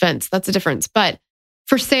self-defense, that's a difference. But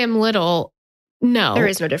for Sam Little, no, there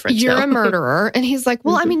is no difference. You're a murderer. And he's like,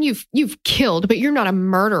 well, I mean, you've killed, but you're not a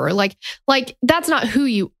murderer. Like that's not who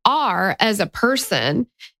you are as a person.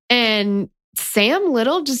 And Sam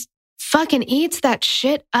Little just fucking eats that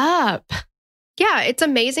shit up. Yeah, it's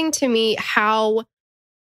amazing to me how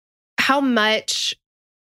much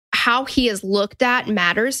how he is looked at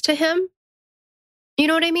matters to him. You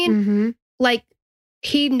know what I mean? Mm-hmm. Like,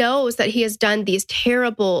 he knows that he has done these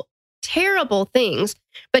terrible, terrible things,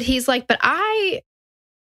 but he's like, but I'm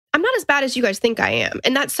not as bad as you guys think I am.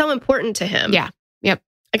 And that's so important to him. Yeah. Yep.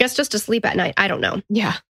 I guess just to sleep at night. I don't know.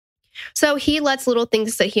 Yeah. So he lets Little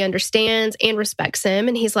think that he understands and respects him.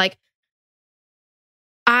 And he's like,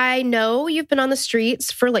 I know you've been on the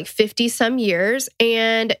streets for like 50 some years,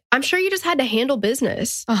 and I'm sure you just had to handle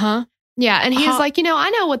business. Uh-huh. Yeah. And he's like, you know, I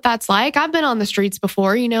know what that's like. I've been on the streets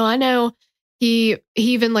before. You know, I know he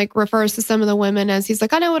even like refers to some of the women as, he's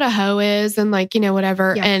like, I know what a hoe is, and like, you know,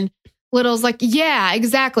 whatever. Yeah. And Little's like, yeah,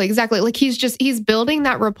 exactly. Like he's building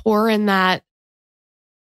that rapport and that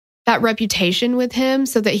reputation with him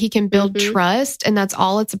so that he can build trust. And that's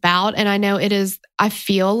all it's about. And I know I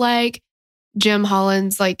feel like Jim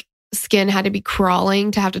Holland's like skin had to be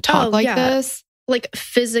crawling to have to talk this. Like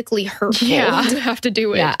physically hurtful to have to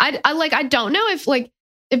do it. Yeah. I don't know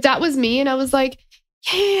if that was me and I was like,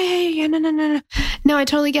 yeah, no. No, I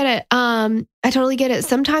totally get it. I totally get it.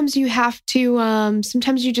 Sometimes you have to,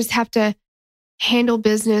 sometimes you just have to handle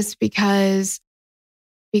business because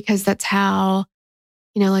that's how,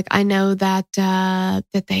 you know, like I know that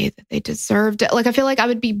they deserved it. Like, I feel like I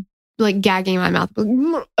would be like gagging in my mouth.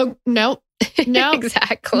 Oh, no,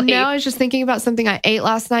 exactly. No, I was just thinking about something I ate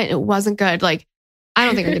last night and it wasn't good. Like, I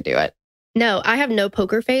don't think I could do it. No, I have no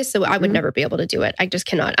poker face, so I would never be able to do it. I just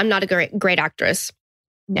cannot. I'm not a great actress.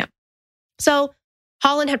 No. So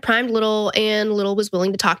Holland had primed Little, and Little was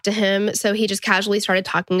willing to talk to him. So he just casually started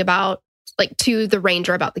talking about, like, to the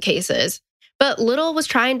ranger about the cases. But Little was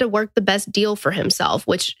trying to work the best deal for himself,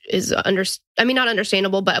 which is, not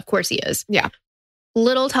understandable, but of course he is. Yeah.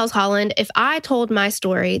 Little tells Holland, if I told my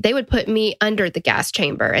story, they would put me under the gas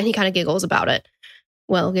chamber. And he kind of giggles about it.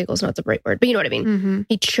 Well, giggle's not the right word, but you know what I mean. Mm-hmm.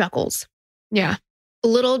 He chuckles. Yeah.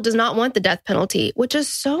 Little does not want the death penalty, which is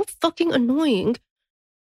so fucking annoying.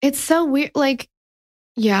 It's so weird. Like,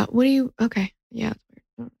 yeah. Okay. Yeah.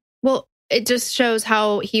 Well, it just shows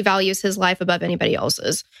how he values his life above anybody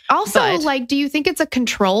else's. Also, like, do you think it's a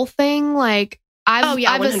control thing? Like, I've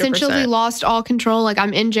essentially lost all control. Like,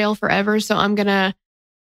 I'm in jail forever, so I'm gonna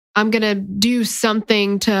do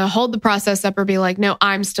something to hold the process up, or be like, no,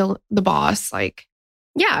 I'm still the boss. Like,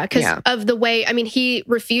 yeah, because of the way. I mean, he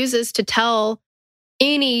refuses to tell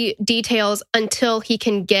any details until he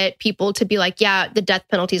can get people to be like, yeah, the death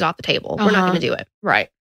penalty's off the table. We're not going to do it. Right.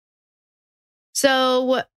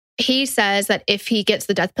 So he says that if he gets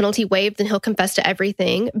the death penalty waived, then he'll confess to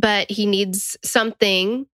everything, but he needs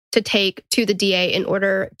something to take to the DA in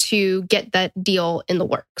order to get that deal in the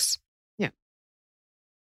works. Yeah.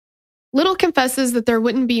 Little confesses that there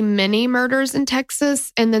wouldn't be many murders in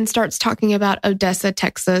Texas, and then starts talking about Odessa,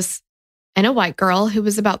 Texas, and a white girl who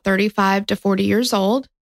was about 35 to 40 years old.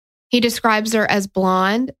 He describes her as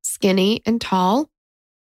blonde, skinny, and tall.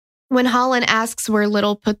 When Holland asks where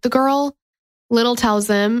Little put the girl, Little tells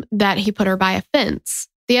him that he put her by a fence.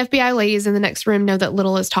 The FBI ladies in the next room know that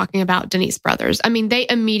Little is talking about Denise Brothers. I mean, they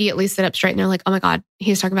immediately sit up straight and they're like, oh my God,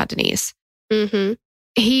 he's talking about Denise. Mm-hmm.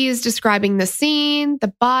 He's describing the scene,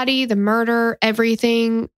 the body, the murder,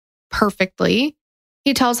 everything perfectly.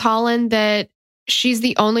 He tells Holland that she's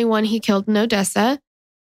the only one he killed in Odessa.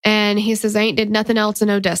 And he says, I ain't did nothing else in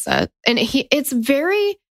Odessa. And it's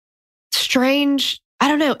very strange. I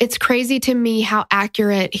don't know. It's crazy to me how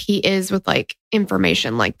accurate he is with like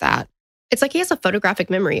information like that. It's like he has a photographic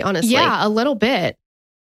memory, honestly. Yeah, a little bit.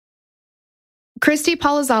 Christy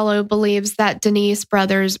Palazzolo believes that Denise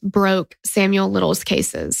Brothers broke Samuel Little's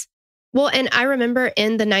cases. Well, and I remember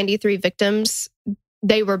in the 93 victims,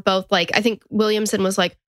 they were both like, I think Williamson was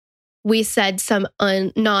like, we said some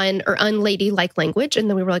non or unladylike language. And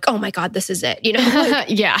then we were like, oh my God, this is it. You know?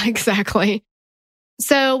 Yeah, exactly.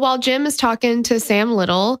 So while Jim is talking to Sam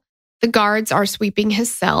Little, the guards are sweeping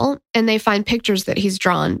his cell and they find pictures that he's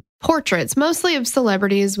drawn, portraits, mostly of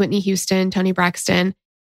celebrities, Whitney Houston, Toni Braxton.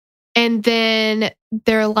 And then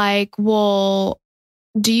they're like, well,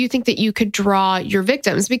 do you think that you could draw your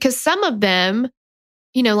victims? Because some of them,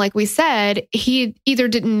 you know, like we said, he either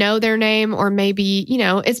didn't know their name or maybe, you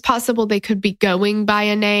know, it's possible they could be going by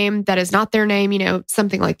a name that is not their name, you know,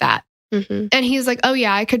 something like that. Mm-hmm. And he's like, oh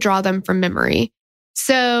yeah, I could draw them from memory.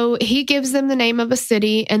 So he gives them the name of a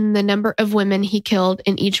city and the number of women he killed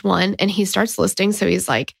in each one. And he starts listing. So he's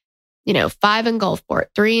like, you know, 5 in Gulfport,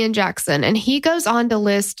 3 in Jackson. And he goes on to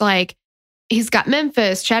list like, he's got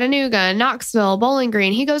Memphis, Chattanooga, Knoxville, Bowling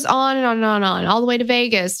Green. He goes on and on and on and on, all the way to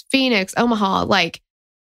Vegas, Phoenix, Omaha, like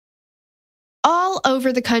all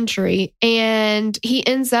over the country. And he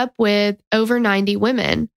ends up with over 90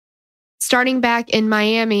 women, starting back in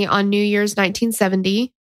Miami on New Year's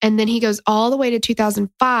 1970. And then he goes all the way to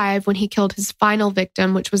 2005 when he killed his final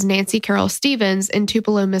victim, which was Nancy Carroll Stevens in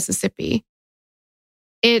Tupelo, Mississippi.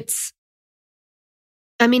 It's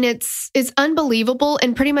unbelievable.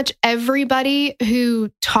 And pretty much everybody who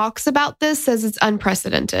talks about this says it's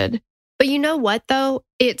unprecedented. But you know what, though?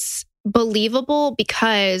 It's believable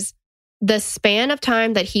because the span of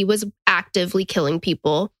time that he was actively killing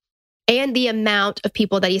people and the amount of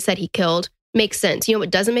people that he said he killed makes sense. You know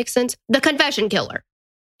what doesn't make sense? The confession killer.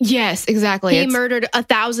 Yes, exactly. He murdered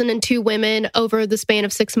 1,002 women over the span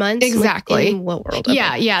of 6 months. Exactly. In what world? Okay.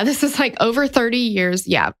 Yeah. This is like over 30 years.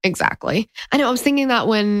 Yeah, exactly. I know. I was thinking that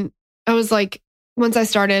when I was like, once I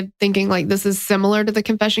started thinking like this is similar to the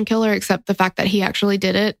confession killer, except the fact that he actually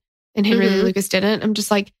did it and Henry Lee Lucas didn't. I'm just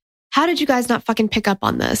like, how did you guys not fucking pick up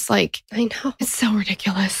on this? Like, I know. It's so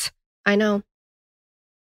ridiculous. I know.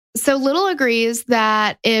 So Little agrees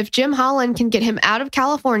that if Jim Holland can get him out of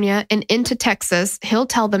California and into Texas, he'll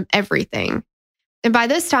tell them everything. And by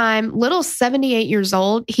this time, Little's 78 years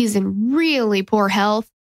old. He's in really poor health.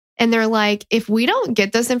 And they're like, if we don't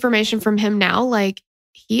get this information from him now, like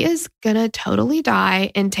he is going to totally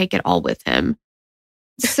die and take it all with him.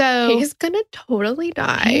 So he's going to totally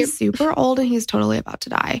die. He's super old and he's totally about to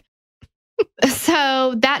die.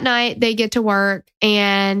 So that night they get to work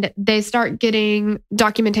and they start getting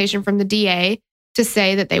documentation from the DA to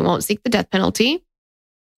say that they won't seek the death penalty.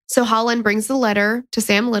 So Holland brings the letter to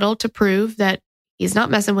Sam Little to prove that he's not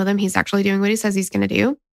messing with him. He's actually doing what he says he's going to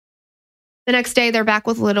do. The next day they're back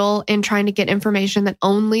with Little and trying to get information that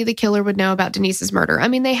only the killer would know about Denise's murder. I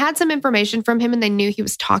mean, they had some information from him and they knew he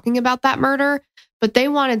was talking about that murder, but they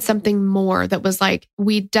wanted something more that was like,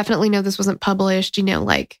 we definitely know this wasn't published, you know,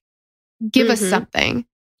 like, give us something.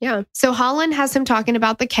 Yeah. So Holland has him talking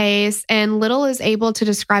about the case and Little is able to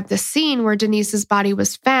describe the scene where Denise's body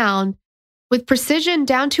was found with precision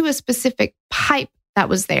down to a specific pipe that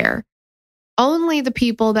was there. Only the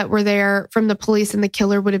people that were there from the police and the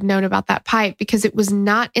killer would have known about that pipe because it was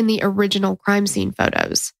not in the original crime scene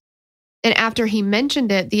photos. And after he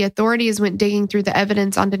mentioned it, the authorities went digging through the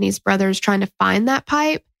evidence on Denise Brothers trying to find that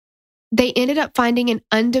pipe. They ended up finding an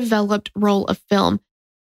undeveloped roll of film.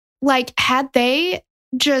 Like, had they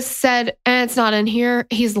just said, it's not in here,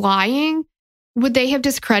 he's lying, would they have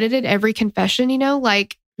discredited every confession, you know?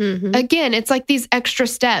 Like, again, it's like these extra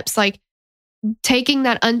steps, like taking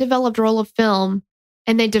that undeveloped roll of film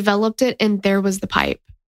and they developed it and there was the pipe.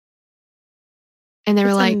 And they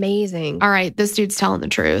were like, amazing. All right, this dude's telling the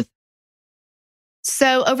truth.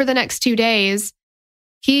 So over the next 2 days,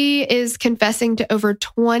 he is confessing to over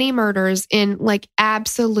 20 murders in like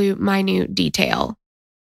absolute minute detail.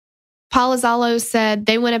 Palazzolo said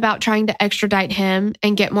they went about trying to extradite him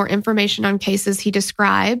and get more information on cases he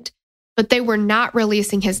described, but they were not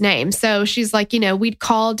releasing his name. So she's like, you know, we'd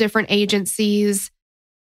call different agencies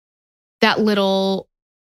that Little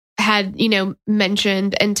had, you know,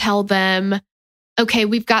 mentioned and tell them, okay,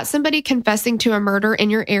 we've got somebody confessing to a murder in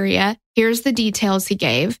your area. Here's the details he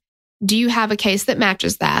gave. Do you have a case that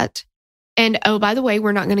matches that? And oh, by the way,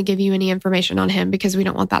 we're not going to give you any information on him because we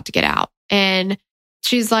don't want that to get out. And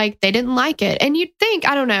she's like, they didn't like it. And you'd think,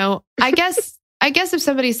 I don't know, I guess if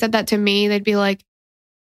somebody said that to me, they'd be like,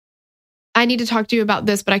 I need to talk to you about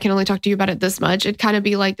this, but I can only talk to you about it this much. It'd kind of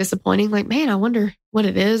be like disappointing. Like, man, I wonder what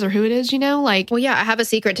it is or who it is, you know? Like, well, yeah, I have a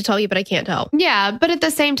secret to tell you, but I can't tell. Yeah. But at the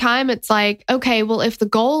same time, it's like, okay, well, if the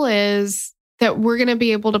goal is that we're going to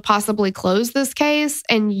be able to possibly close this case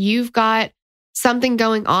and you've got something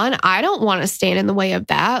going on, I don't want to stand in the way of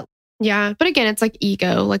that. Yeah. But again, it's like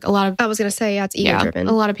ego. Like a lot of... I was going to say, yeah, it's ego driven.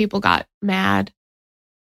 A lot of people got mad.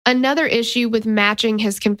 Another issue with matching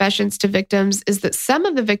his confessions to victims is that some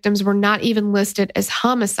of the victims were not even listed as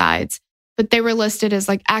homicides, but they were listed as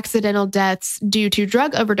like accidental deaths due to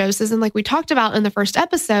drug overdoses. And like we talked about in the first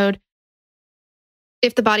episode,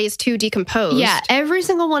 if the body is too decomposed. Yeah, every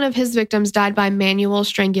single one of his victims died by manual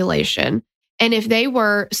strangulation. And if they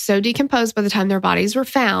were so decomposed by the time their bodies were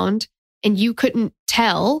found and you couldn't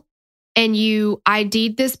tell, and you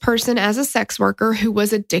ID'd this person as a sex worker who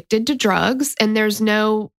was addicted to drugs, and there's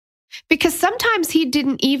no, because sometimes he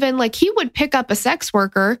didn't even, like, he would pick up a sex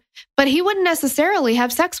worker, but he wouldn't necessarily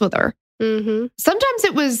have sex with her. Mm-hmm. Sometimes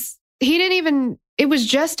it was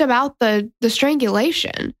just about the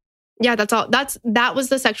strangulation. Yeah, that's all. That was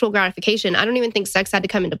the sexual gratification. I don't even think sex had to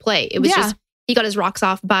come into play. It was just, he got his rocks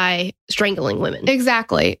off by strangling women.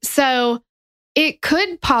 Exactly. So it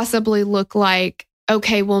could possibly look like,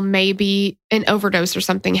 okay, well, maybe an overdose or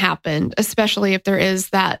something happened, especially if there is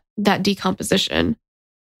that decomposition.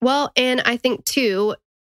 Well, and I think too,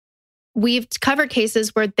 we've covered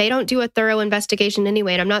cases where they don't do a thorough investigation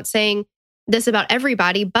anyway. And I'm not saying this about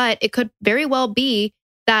everybody, but it could very well be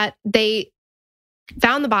that they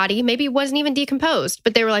found the body, maybe it wasn't even decomposed,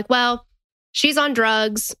 but they were like, well, she's on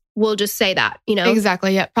drugs. We'll just say that, you know?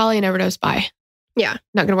 Exactly. Yeah. Probably an overdose by. Yeah.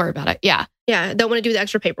 Not going to worry about it. Yeah. Yeah. Don't want to do the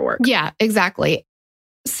extra paperwork. Yeah, exactly.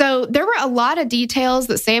 So there were a lot of details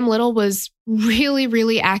that Sam Little was really,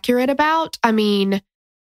 really accurate about. I mean,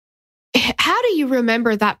 how do you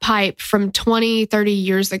remember that pipe from 20, 30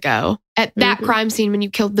 years ago at that crime scene when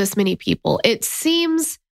you killed this many people? It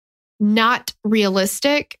seems not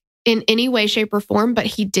realistic in any way, shape, or form, but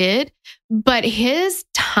he did. But his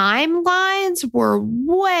timelines were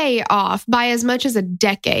way off by as much as a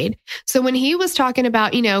decade. So when he was talking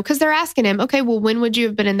about, because they're asking him, okay, well, when would you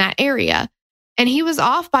have been in that area? And he was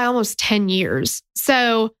off by almost 10 years.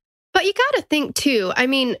 So, but you got to think too. I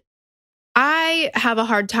mean, I have a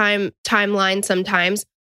hard timeline sometimes.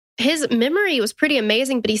 His memory was pretty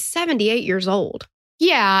amazing, but he's 78 years old.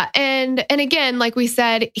 Yeah. And again, like we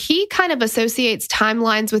said, he kind of associates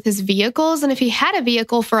timelines with his vehicles. And if he had a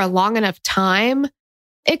vehicle for a long enough time,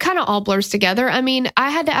 it kind of all blurs together. I mean, I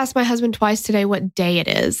had to ask my husband twice today what day it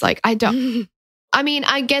is. Like, I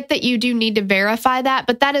get that you do need to verify that,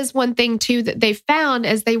 but that is one thing too that they found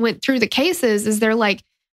as they went through the cases is they're like,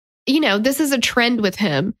 this is a trend with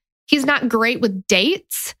him. He's not great with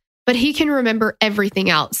dates, but he can remember everything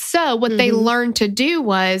else. So what they learned to do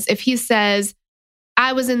was if he says,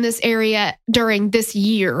 I was in this area during this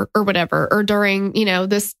year or whatever, or during,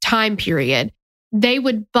 this time period, they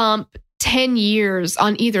would bump 10 years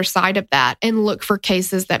on either side of that and look for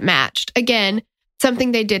cases that matched. Again,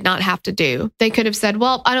 something they did not have to do. They could have said,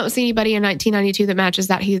 well, I don't see anybody in 1992 that matches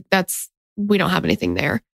that. We don't have anything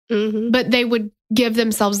there. Mm-hmm. But they would give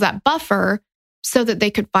themselves that buffer so that they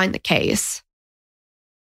could find the case.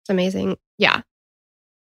 It's amazing. Yeah.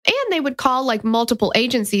 And they would call like multiple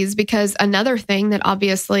agencies because another thing that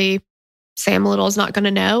obviously Sam Little is not going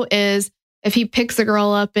to know is if he picks a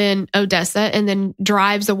girl up in Odessa and then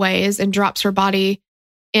drives a ways and drops her body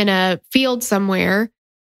in a field somewhere,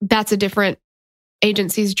 that's a different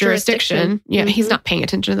agency's jurisdiction. Yeah, he's not paying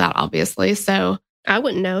attention to that, obviously. So I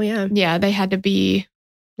wouldn't know. Yeah. Yeah, they had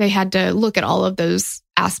to look at all of those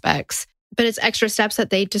aspects. But it's extra steps that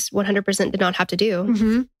they just 100% did not have to do.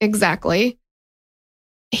 Mm-hmm. Exactly.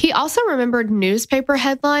 He also remembered newspaper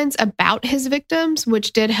headlines about his victims,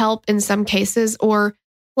 which did help in some cases, or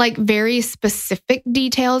like very specific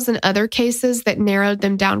details in other cases that narrowed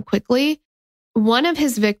them down quickly. One of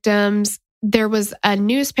his victims, there was a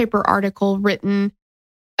newspaper article written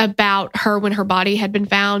about her when her body had been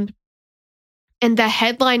found, and the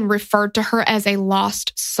headline referred to her as a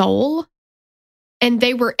lost soul. And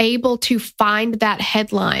they were able to find that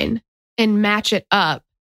headline and match it up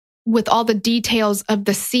with all the details of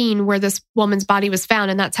the scene where this woman's body was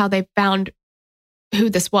found. And that's how they found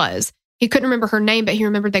who this was. He couldn't remember her name, but he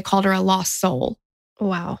remembered they called her a lost soul.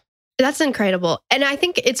 Wow. That's incredible. And I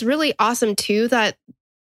think it's really awesome too that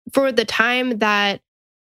for the time that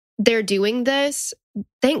they're doing this,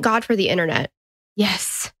 thank God for the internet.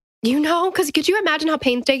 Yes. Because could you imagine how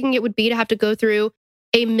painstaking it would be to have to go through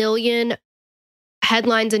 1 million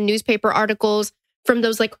headlines and newspaper articles from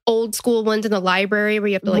those like old school ones in the library where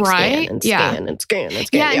you have to like scan and scan and scan and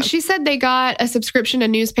scan. Yeah, and she said they got a subscription to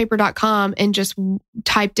newspaper.com and just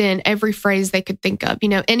typed in every phrase they could think of.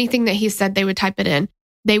 Anything that he said, they would type it in.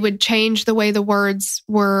 They would change the way the words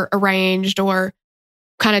were arranged or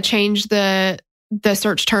kind of change the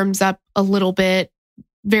search terms up a little bit,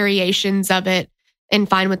 variations of it, and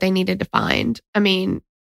find what they needed to find. I mean,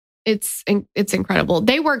 it's incredible.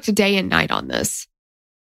 They worked day and night on this.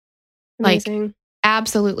 Amazing. Like,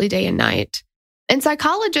 absolutely day and night. And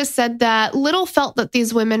psychologists said that Little felt that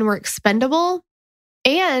these women were expendable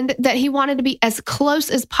and that he wanted to be as close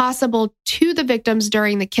as possible to the victims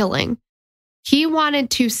during the killing. He wanted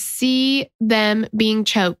to see them being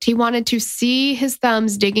choked. He wanted to see his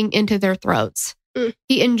thumbs digging into their throats.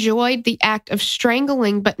 He enjoyed the act of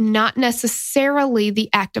strangling, but not necessarily the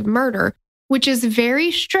act of murder, which is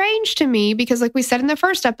very strange to me because, like we said in the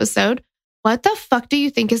first episode, what the fuck do you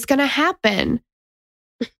think is going to happen?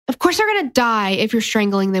 Of course they're going to die if you're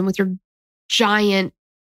strangling them with your giant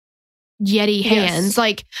Yeti hands. Yes.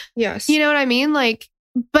 Like, yes, you know what I mean? Like,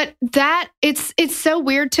 but that it's so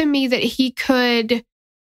weird to me that he could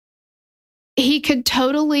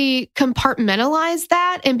totally compartmentalize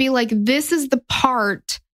that and be like, this is the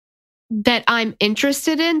part that I'm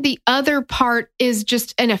interested in. The other part is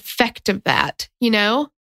just an effect of that, you know?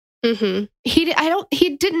 Mm-hmm.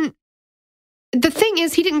 The thing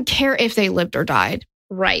is, he didn't care if they lived or died.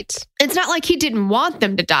 Right. It's not like he didn't want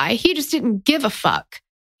them to die. He just didn't give a fuck.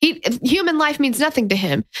 Human life means nothing to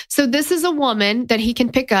him. So this is a woman that he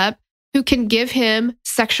can pick up who can give him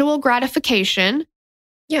sexual gratification.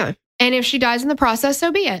 Yeah. And if she dies in the process,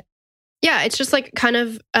 so be it. Yeah, it's just like kind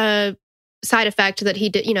of a side effect that he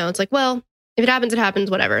did. You know, it's like, well, if it happens, it happens,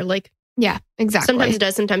 whatever. Like, yeah, exactly. Sometimes it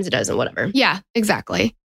does, sometimes it doesn't, whatever. Yeah,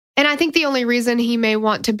 exactly. And I think the only reason he may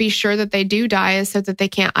want to be sure that they do die is so that they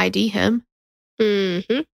can't ID him.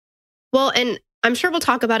 Mm-hmm. Well, and I'm sure we'll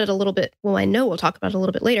talk about it a little bit. Well, I know we'll talk about it a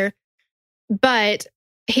little bit later. But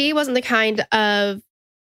he wasn't the kind of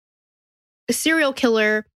serial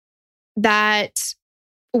killer that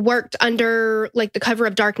worked under like the cover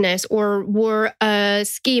of darkness or wore a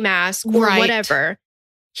ski mask or whatever.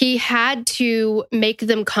 He had to make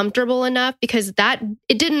them comfortable enough because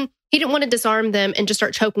he didn't want to disarm them and just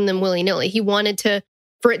start choking them willy-nilly. He wanted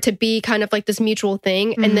for it to be kind of like this mutual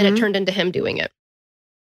thing. And then it turned into him doing it.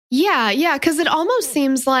 Yeah. Because it almost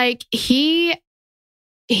seems like he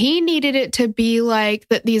needed it to be like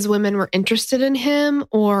that these women were interested in him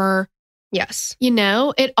or... Yes. You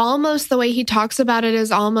know, it almost, the way he talks about it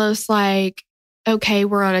is almost like, okay,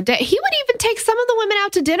 we're on a date. He would even take some of the women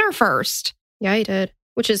out to dinner first. Yeah, he did,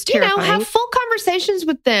 which is terrifying. You know, have full conversations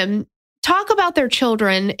with them. Talk about their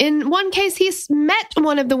children. In one case, he's met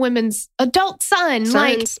one of the women's adult sons.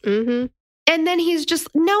 Mm-hmm. And then he's just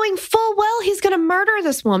knowing full well he's going to murder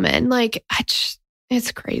this woman. Like,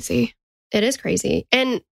 it's crazy. It is crazy.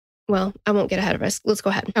 And, well, I won't get ahead of us. Let's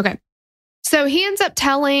go ahead. Okay. So he ends up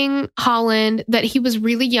telling Holland that he was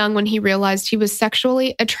really young when he realized he was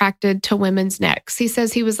sexually attracted to women's necks. He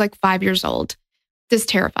says he was like 5 years old. This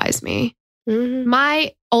terrifies me. Mm-hmm.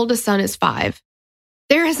 My oldest son is 5.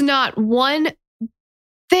 There is not one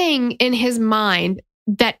thing in his mind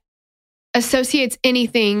that associates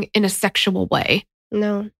anything in a sexual way.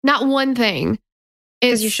 No. Not one thing.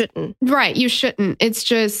 Because you shouldn't. Right, you shouldn't. It's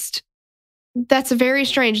just, that's very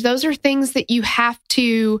strange. Those are things that you have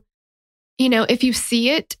to... You know, if you see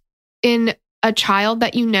it in a child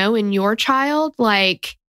that you know in your child,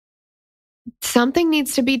 like something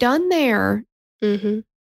needs to be done there. Mm-hmm.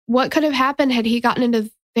 What could have happened had he gotten into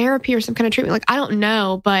therapy or some kind of treatment? Like, I don't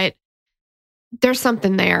know, but there's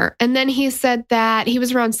something there. And then he said that he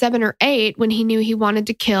was around 7 or 8 when he knew he wanted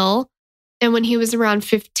to kill. And when he was around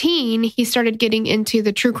 15, he started getting into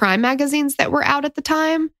the true crime magazines that were out at the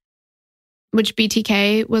time, which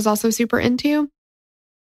BTK was also super into.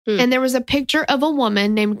 And there was a picture of a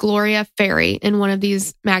woman named Gloria Ferry in one of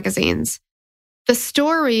these magazines. The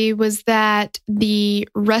story was that the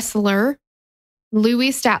wrestler, Louis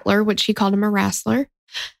Statler, which he called him a wrestler,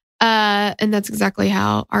 and that's exactly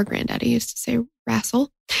how our granddaddy used to say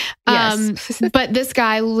wrestle. Yes. But this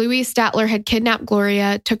guy, Louis Statler, had kidnapped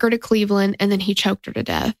Gloria, took her to Cleveland, and then he choked her to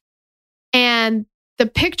death. And the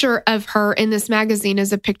picture of her in this magazine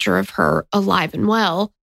is a picture of her alive and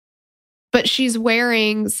well. But she's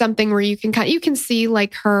wearing something where you can see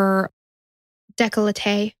like her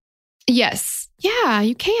décolleté. Yes. Yeah,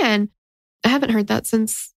 you can. I haven't heard that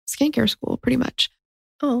since skincare school, pretty much.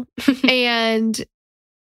 Oh. And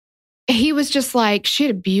he was just like, she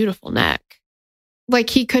had a beautiful neck. Like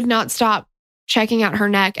he could not stop checking out her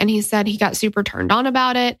neck. And he said he got super turned on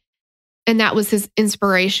about it. And that was his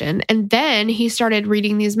inspiration. And then he started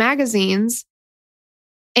reading these magazines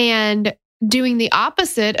and doing the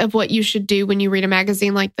opposite of what you should do when you read a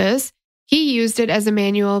magazine like this. He used it as a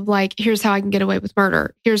manual of like, here's how I can get away with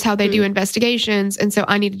murder. Here's how they do investigations. And so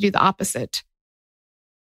I need to do the opposite.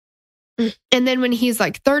 And then when he's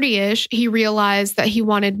like 30-ish, he realized that he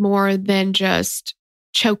wanted more than just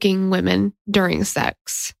choking women during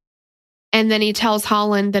sex. And then he tells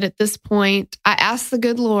Holland that at this point, I asked the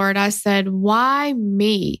good Lord, I said, why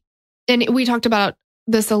me? And we talked about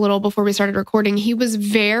this a little before we started recording. He was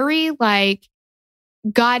very like,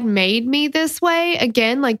 God made me this way.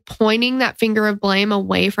 Again, like pointing that finger of blame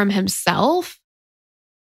away from himself.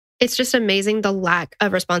 It's just amazing the lack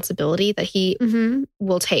of responsibility that he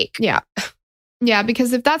will take. Yeah. Yeah,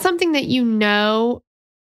 because if that's something that you know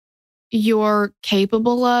you're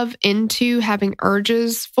capable of, into having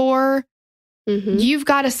urges for, you've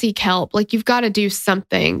got to seek help. Like, you've got to do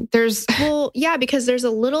something. Well, yeah, because there's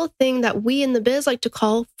a little thing that we in the biz like to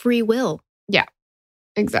call free will. Yeah,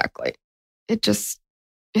 exactly. It just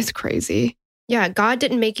is crazy. Yeah, God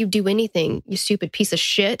didn't make you do anything, you stupid piece of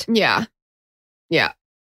shit. Yeah. Yeah.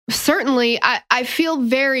 Certainly, I feel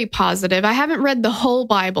very positive. I haven't read the whole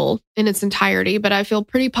Bible in its entirety, but I feel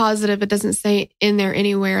pretty positive it doesn't say in there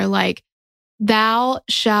anywhere like, thou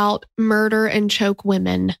shalt murder and choke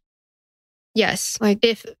women. Yes, like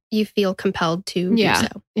if you feel compelled to do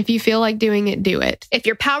so. If you feel like doing it, do it. If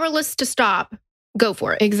you're powerless to stop, go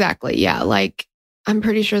for it. Exactly, yeah. Like, I'm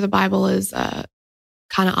pretty sure the Bible is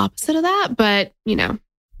kind of opposite of that, but, you know.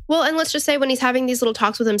 Well, and let's just say when he's having these little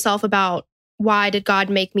talks with himself about, why did God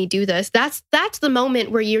make me do this? That's the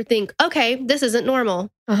moment where you think, okay, this isn't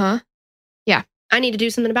normal. Yeah. I need to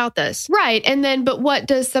do something about this. Right. And then, but what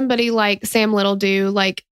does somebody like Sam Little do?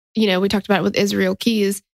 Like, you know, we talked about it with Israel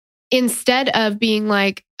Keys. Instead of being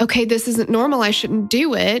like, okay, this isn't normal, I shouldn't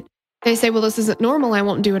do it. They say, well, this isn't normal, I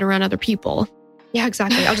won't do it around other people. Yeah,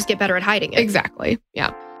 exactly. I'll just get better at hiding it. Exactly.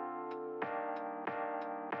 Yeah.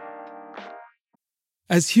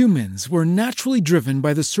 As humans, we're naturally driven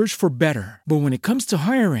by the search for better. But when it comes to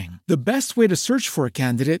hiring, the best way to search for a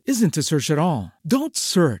candidate isn't to search at all. Don't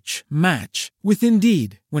search, match with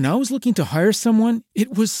Indeed. When I was looking to hire someone,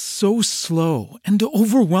 it was so slow and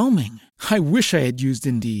overwhelming. I wish I had used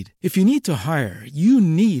Indeed. If you need to hire, you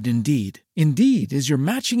need Indeed. Indeed is your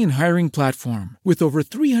matching and hiring platform with over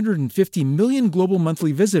 350 million global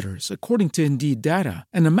monthly visitors, according to Indeed data,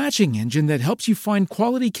 and a matching engine that helps you find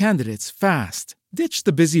quality candidates fast. Ditch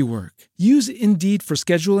the busy work. Use Indeed for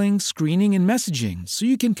scheduling, screening, and messaging so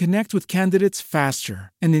you can connect with candidates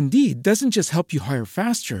faster. And Indeed doesn't just help you hire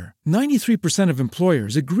faster. 93% of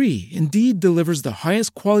employers agree Indeed delivers the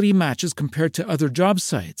highest quality matches compared to other job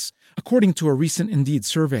sites, according to a recent Indeed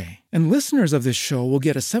survey. And listeners of this show will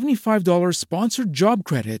get a $75 sponsored job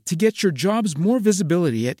credit to get your jobs more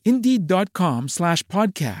visibility at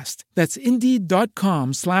Indeed.com/podcast. That's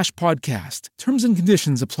Indeed.com/podcast. Terms and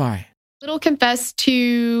conditions apply. Little confessed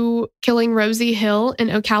to killing Rosie Hill in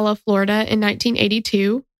Ocala, Florida in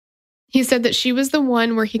 1982. He said that she was the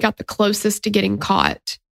one where he got the closest to getting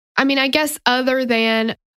caught. I mean, I guess are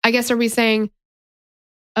we saying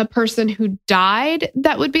a person who died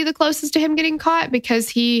that would be the closest to him getting caught, because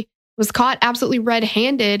he was caught absolutely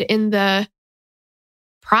red-handed in the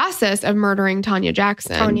process of murdering Tanya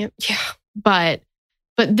Jackson. Yeah. But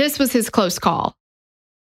this was his close call.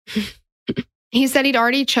 He said he'd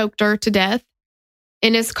already choked her to death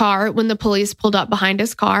in his car when the police pulled up behind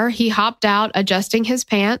his car. He hopped out, adjusting his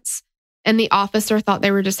pants, and the officer thought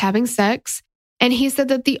they were just having sex. And he said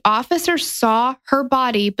that the officer saw her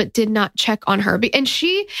body but did not check on her. And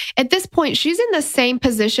she, at this point, she's in the same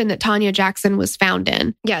position that Tanya Jackson was found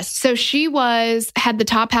in. Yes. So she had the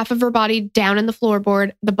top half of her body down in the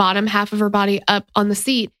floorboard, the bottom half of her body up on the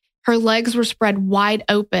seat. Her legs were spread wide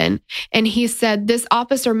open. And he said this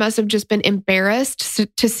officer must have just been embarrassed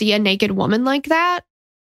to see a naked woman like that.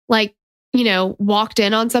 Like, you know, walked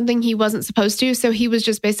in on something he wasn't supposed to. So he was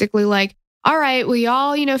just basically like, all right, well,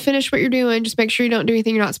 y'all, you know, finish what you're doing. Just make sure you don't do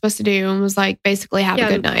anything you're not supposed to do. And was like, basically, have a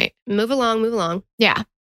good night. Move along. Yeah.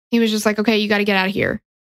 He was just like, okay, you got to get out of here.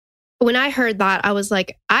 When I heard that, I was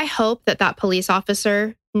like, I hope that police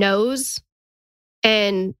officer knows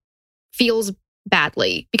and feels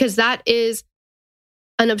badly, because that is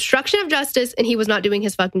an obstruction of justice and he was not doing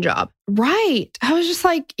his fucking job. Right. I was just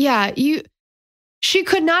like, yeah, she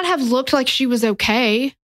could not have looked like she was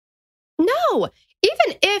okay. No.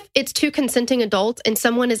 Even if it's two consenting adults and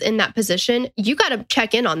someone is in that position, you got to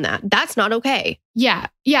check in on that. That's not okay. Yeah.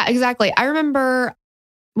 Yeah, exactly. I remember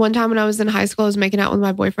one time when I was in high school, I was making out with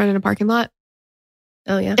my boyfriend in a parking lot.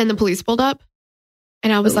 Oh, yeah. And the police pulled up.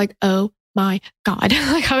 And I was like, oh my God.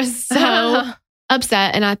 Like, I was so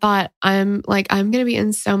upset. And I thought, I'm going to be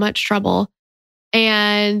in so much trouble.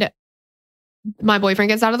 And my boyfriend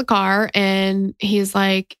gets out of the car and he's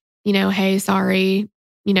like, you know, hey, sorry.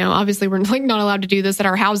 You know, obviously we're like not allowed to do this at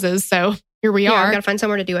our houses. So here we are. Got to find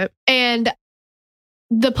somewhere to do it. And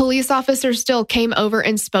the police officer still came over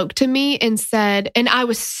and spoke to me and said, and I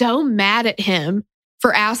was so mad at him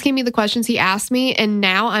for asking me the questions he asked me. And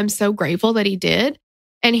now I'm so grateful that he did.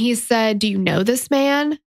 And he said, do you know this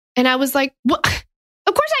man? And I was like, what?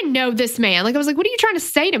 of course I know this man. Like, I was like, what are you trying to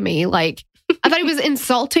say to me? Like, I thought he was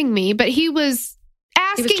insulting me, but he was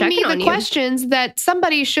asking me the questions that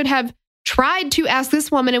somebody should have tried to ask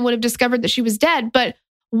this woman and would have discovered that she was dead. But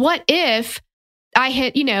what if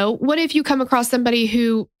what if you come across somebody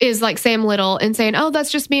who is like Sam Little and saying, oh,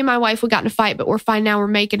 that's just me and my wife. We got in a fight, but we're fine now. We're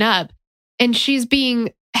making up. And she's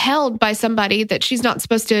being held by somebody that she's not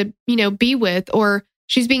supposed to, be with, or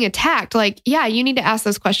she's being attacked. Like, yeah, you need to ask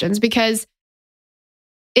those questions, because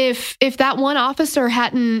if that one officer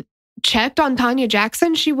hadn't checked on Tanya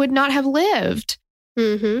Jackson, she would not have lived.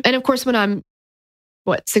 Mm-hmm. And of course, when I'm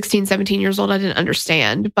 16, 17 years old, I didn't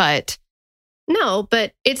understand, but no,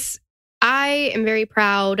 but I am very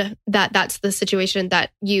proud that that's the situation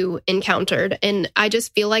that you encountered. And I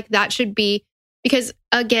just feel like that should be, because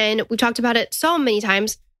again, we talked about it so many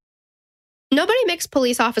times. Nobody makes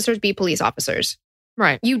police officers be police officers.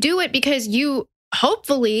 Right. You do it because you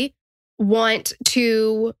hopefully want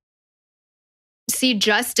to see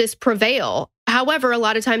justice prevail. However, a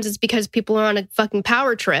lot of times it's because people are on a fucking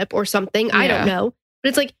power trip or something. Yeah. I don't know. But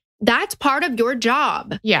it's like, that's part of your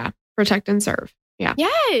job. Yeah. Protect and serve. Yeah.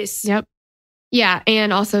 Yes. Yep. Yeah.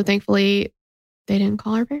 And also, thankfully, they didn't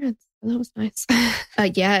call our parents. That was nice.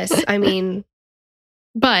 Yes. I mean,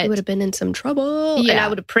 but you would have been in some trouble. Yeah. And I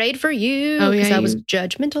would have prayed for you because I was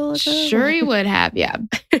judgmental. Sure you would have. Yeah.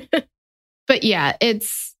 But yeah,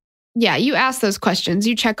 you ask those questions.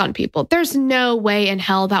 You check on people. There's no way in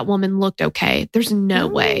hell that woman looked okay. There's no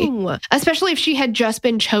way. Especially if she had just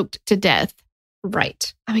been choked to death.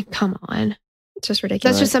 Right. I mean, come on. It's just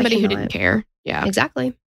ridiculous. That's just somebody who didn't care. Yeah.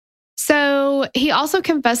 Exactly. So he also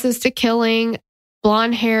confesses to killing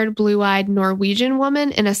blonde-haired, blue-eyed Norwegian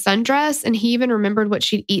woman in a sundress. And he even remembered what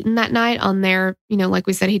she'd eaten that night on their, like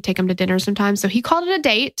we said, he'd take them to dinner sometimes. So he called it a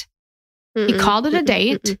date. He called it a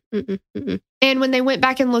date. And when they went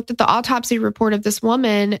back and looked at the autopsy report of this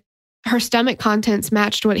woman, her stomach contents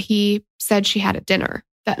matched what he said she had at dinner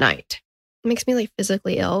that night. It makes me like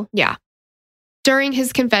physically ill. Yeah. During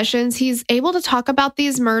his confessions, he's able to talk about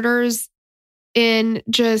these murders in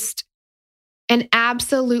just an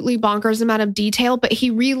absolutely bonkers amount of detail, but he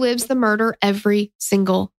relives the murder every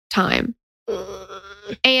single time.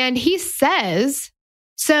 And he says,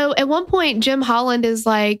 so at one point, Jim Holland is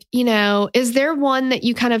like, is there one that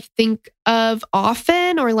you kind of think of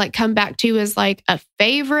often or like come back to as like a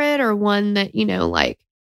favorite or one that, like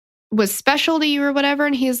was special to you or whatever?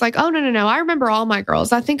 And he's like, oh, no. I remember all my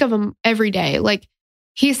girls. I think of them every day. Like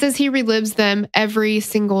he says he relives them every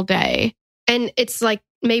single day. And it's like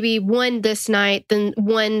maybe one this night, then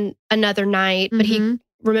one another night, but he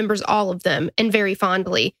remembers all of them and very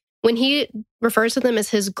fondly. When he refers to them as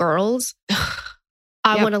his girls,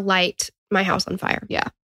 I want to light my house on fire. Yeah.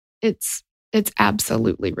 It's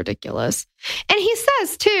absolutely ridiculous. And he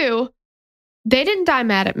says too, they didn't die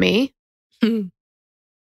mad at me.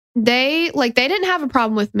 They didn't have a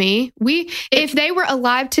problem with me. If they were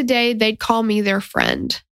alive today, they'd call me their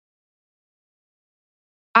friend.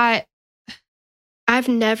 I've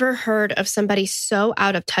never heard of somebody so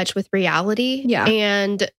out of touch with reality. Yeah.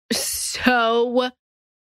 And so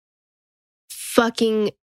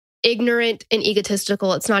fucking ignorant and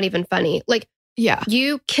egotistical. It's not even funny. Like, yeah,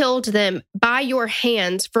 you killed them by your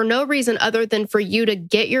hands for no reason other than for you to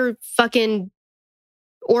get your fucking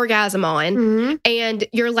orgasm on. And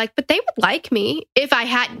you're like, but they would like me if I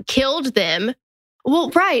hadn't killed them.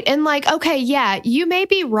 Well, right. And like, okay, yeah, you may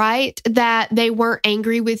be right that they weren't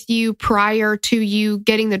angry with you prior to you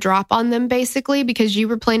getting the drop on them, basically, because you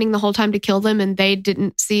were planning the whole time to kill them and they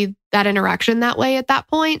didn't see that interaction that way at that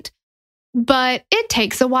point. But it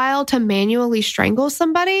takes a while to manually strangle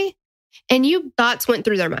somebody. And thoughts went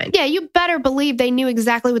through their mind. Yeah, you better believe they knew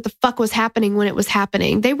exactly what the fuck was happening when it was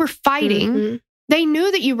happening. They were fighting. They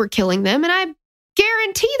knew that you were killing them. And I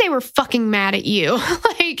guarantee they were fucking mad at you.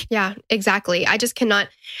 Yeah, exactly. I just cannot.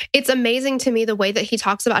 It's amazing to me the way that he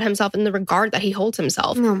talks about himself and the regard that he holds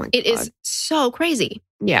himself. Oh my God. It is so crazy.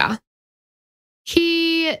 Yeah.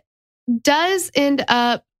 He does end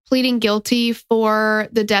up pleading guilty for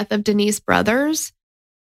the death of Denise Brothers.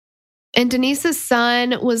 And Denise's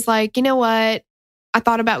son was like, you know what? I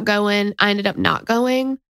thought about going. I ended up not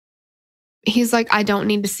going. He's like, I don't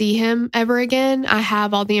need to see him ever again. I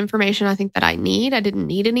have all the information I think that I need. I didn't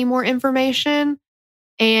need any more information.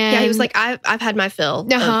 And yeah, he was like, I've had my fill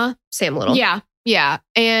of Sam Little. Yeah.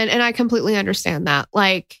 And I completely understand that.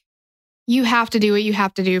 Like, you have to do what you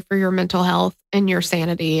have to do for your mental health and your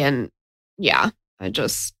sanity. And yeah, I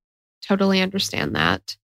just totally understand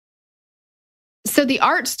that. So the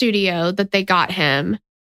art studio that they got him,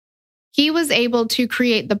 he was able to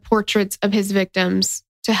create the portraits of his victims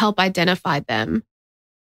to help identify them.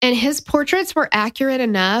 And his portraits were accurate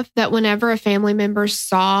enough that whenever a family member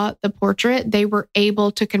saw the portrait, they were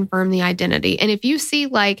able to confirm the identity. And if you see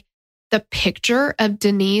like the picture of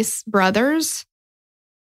Denise Brothers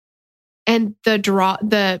and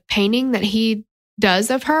the painting that he does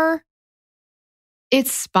of her,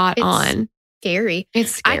 it's spot on. Scary.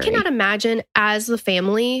 It's scary. I cannot imagine as the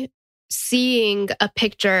family seeing a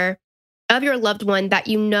picture of your loved one that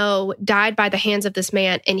you know died by the hands of this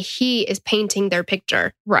man and he is painting their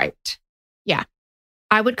picture. Right. Yeah.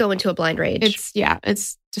 I would go into a blind rage.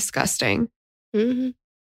 It's disgusting. Mm-hmm.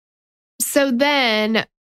 So then,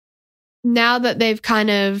 now that they've gotten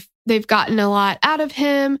a lot out of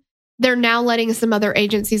him, they're now letting some other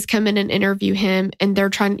agencies come in and interview him, and they're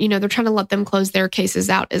trying to let them close their cases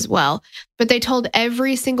out as well. But they told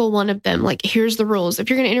every single one of them, like, here's the rules. If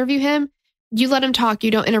you're going to interview him, you let him talk.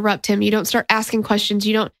 You don't interrupt him. You don't start asking questions.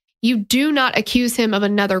 You do not accuse him of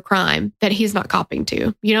another crime that he's not copping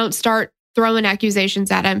to. You don't start throwing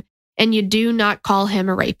accusations at him, and you do not call him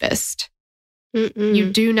a rapist. Mm-mm.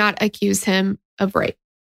 You do not accuse him of rape.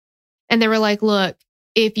 And they were like, look,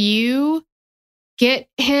 if you get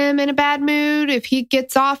him in a bad mood, if he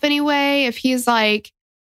gets off anyway, if he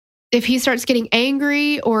starts getting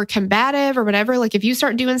angry or combative or whatever, like if you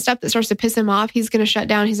start doing stuff that starts to piss him off, he's going to shut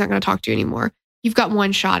down. He's not going to talk to you anymore. You've got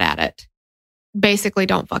one shot at it. Basically,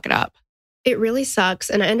 don't fuck it up. It really sucks.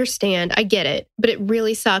 And I understand. I get it. But it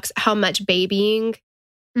really sucks how much babying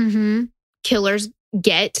killers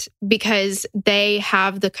get because they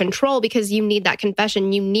have the control, because you need that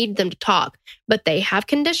confession. You need them to talk, but they have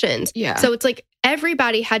conditions. Yeah. So it's like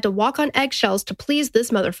everybody had to walk on eggshells to please this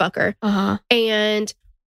motherfucker. And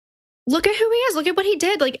look at who he is. Look at what he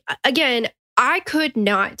did. Like, again, I could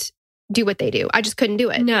not do what they do. I just couldn't do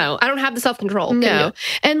it. No. I don't have the self-control. No.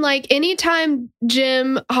 And like anytime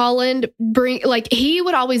Jim Holland he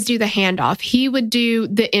would always do the handoff. He would do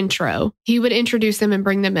the intro. He would introduce them and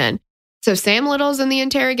bring them in. So Sam Little's in the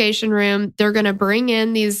interrogation room. They're going to bring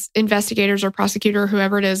in these investigators or prosecutor,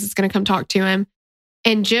 whoever it is, that's going to come talk to him.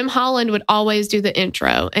 And Jim Holland would always do the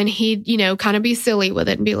intro. And he'd, kind of be silly with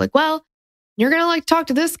it and be like, well, you're going to like talk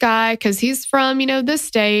to this guy because he's from, this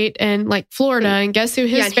state and like Florida. And guess who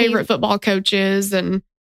his favorite football coach is? And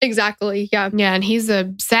exactly. Yeah. Yeah. And he's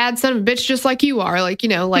a sad son of a bitch, just like you are. Like,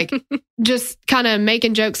 just kind of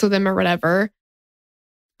making jokes with him or whatever.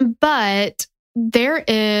 But there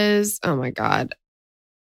is, oh my God,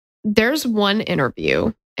 there's one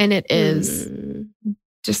interview and it is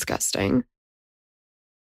disgusting.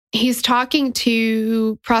 He's talking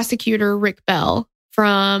to prosecutor Rick Bell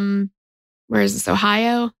from, where is this,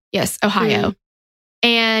 Ohio? Yes, Ohio.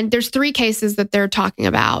 And there's 3 cases that they're talking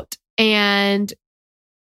about. And,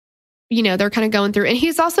 they're kind of going through, and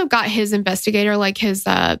he's also got his investigator, like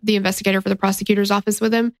the investigator for the prosecutor's office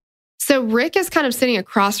with him. So Rick is kind of sitting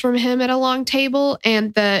across from him at a long table,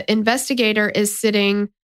 and the investigator is sitting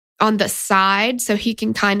on the side. So he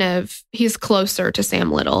can he's closer to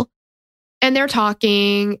Sam Little. And they're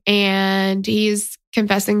talking, and he's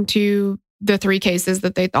confessing to the 3 cases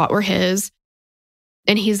that they thought were his.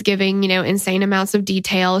 And he's giving, insane amounts of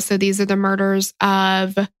detail. So these are the murders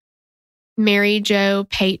of Mary Jo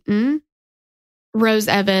Payton, Rose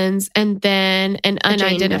Evans, and then an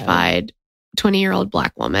unidentified 20-year-old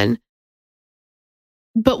Black woman.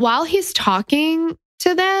 But while he's talking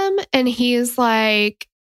to them and he's like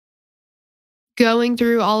going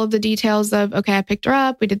through all of the details of, okay, I picked her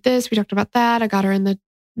up. We did this. We talked about that. I got her in the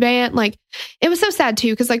van. Like, it was so sad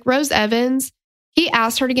too. Cause like Rose Evans, he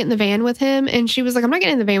asked her to get in the van with him and she was like, I'm not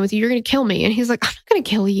getting in the van with you. You're going to kill me. And he's like, I'm not going to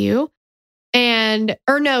kill you.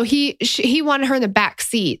 He wanted her in the back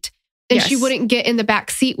seat. And she wouldn't get in the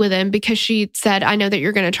back seat with him because she said, I know that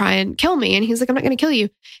you're going to try and kill me. And he's like, I'm not going to kill you.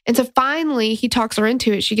 And so finally he talks her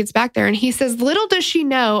into it. She gets back there and he says, little does she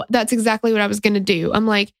know that's exactly what I was going to do. I'm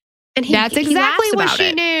like, that's exactly what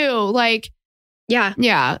she knew. Like,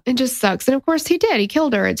 yeah. It just sucks. And of course he did. He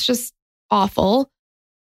killed her. It's just awful.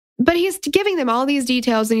 But he's giving them all these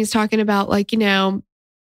details and he's talking about like,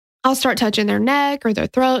 I'll start touching their neck or their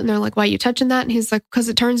throat. And they're like, why are you touching that? And he's like, because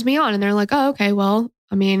it turns me on. And they're like, oh, okay, well,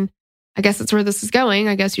 I mean, I guess that's where this is going.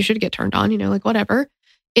 I guess you should get turned on, like whatever.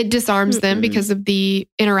 It disarms them because of the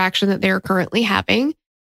interaction that they're currently having.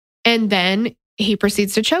 And then he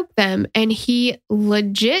proceeds to choke them. And he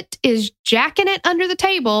legit is jacking it under the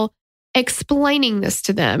table, explaining this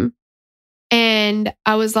to them. And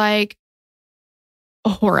I was like,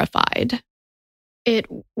 horrified. It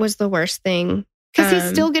was the worst thing. Because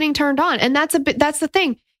he's still getting turned on. And that's the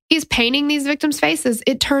thing. He's painting these victims' faces.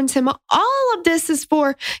 It turns him on. All of this is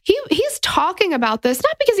for, he's talking about this,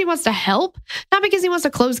 not because he wants to help, not because he wants to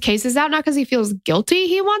close cases out, not because he feels guilty.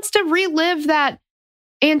 He wants to relive that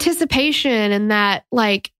anticipation and that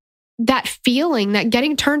like that feeling, that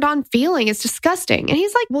getting turned on feeling is disgusting. And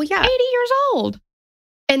he's like, well, yeah, 80 years old.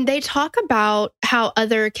 And they talk about how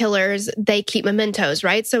other killers, they keep mementos,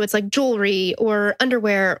 right? So it's like jewelry or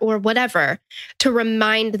underwear or whatever to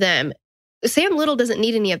remind them. Sam Little doesn't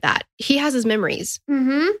need any of that. He has his memories.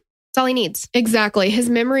 Mm-hmm. That's all he needs. Exactly. His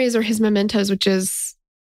memories are his mementos, which is,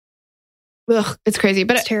 it's crazy.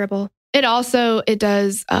 But it's terrible. It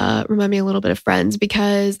does remind me a little bit of Friends,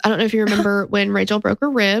 because I don't know if you remember when Rachel broke her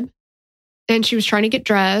rib and she was trying to get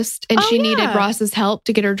dressed and she needed Ross's help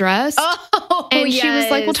to get her dressed. And she was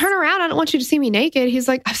like, well, turn around. I don't want you to see me naked. He's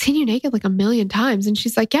like, I've seen you naked like 1,000,000 times. And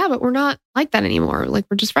she's like, yeah, but we're not like that anymore. Like,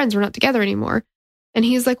 we're just friends. We're not together anymore. And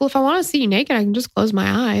he's like, well, if I want to see you naked, I can just close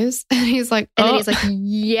my eyes. And he's like, and then he's like,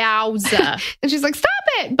 yowza. And she's like, stop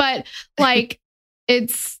it. But like,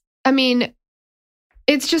 it's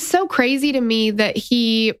just so crazy to me that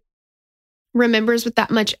he remembers with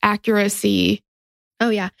that much accuracy. Oh,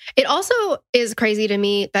 yeah. It also is crazy to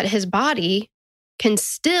me that his body can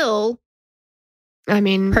still,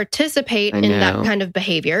 participate in that kind of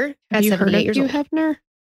behavior at 78 years old. Hugh Hefner?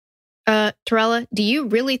 Torella, do you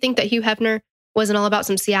really think that Hugh Hefner wasn't all about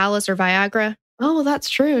some Cialis or Viagra? Oh, well, that's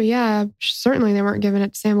true. Yeah. Certainly they weren't giving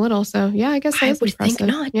it to Sam Little. So yeah, I guess I would think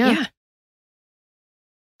not. Yeah.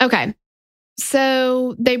 Okay.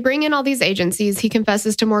 So they bring in all these agencies. He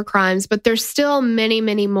confesses to more crimes, but there's still many,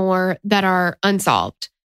 many more that are unsolved.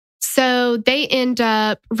 So they end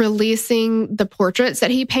up releasing the portraits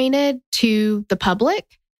that he painted to the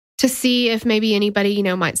public to see if maybe anybody,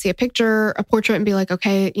 might see a portrait and be like,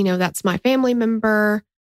 okay, that's my family member.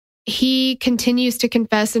 He continues to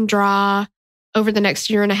confess and draw over the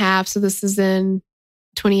next year and a half. So this is in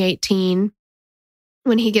 2018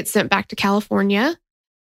 when he gets sent back to California.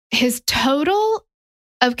 His total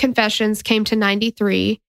of confessions came to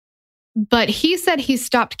 93, but he said he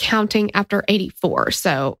stopped counting after 84.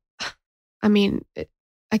 So, I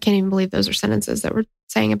can't even believe those are sentences that we're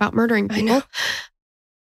saying about murdering people.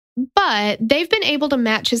 But they've been able to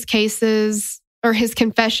match his cases or his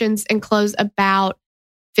confessions and close about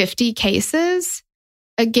 50 cases.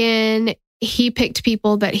 Again, he picked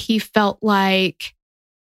people that he felt like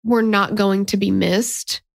were not going to be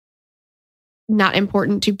missed, not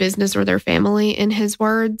important to business or their family, in his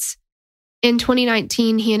words. In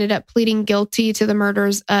 2019, he ended up pleading guilty to the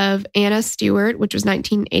murders of Anna Stewart, which was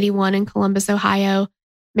 1981 in Columbus, Ohio,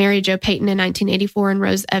 Mary Jo Payton in 1984, and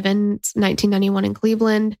Rose Evans, 1991 in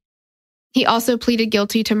Cleveland. He also pleaded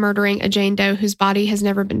guilty to murdering a Jane Doe whose body has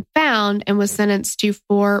never been found and was sentenced to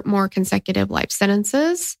 4 more consecutive life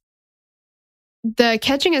sentences. The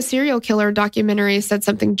Catching a Serial Killer documentary said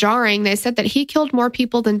something jarring. They said that he killed more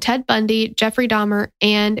people than Ted Bundy, Jeffrey Dahmer,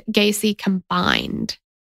 and Gacy combined.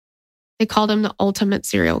 They called him the ultimate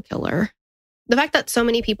serial killer. The fact that so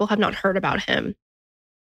many people have not heard about him.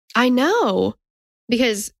 I know.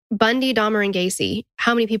 Because Bundy, Dahmer, and Gacy,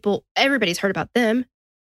 how many people, everybody's heard about them.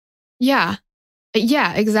 Yeah.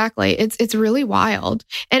 Yeah, exactly. It's really wild.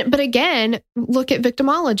 But again, look at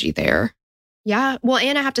victimology there. Yeah. Well,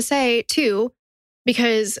 and I have to say too,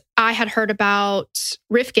 because I had heard about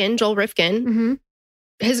Rifkin, Joel Rifkin. Mm-hmm.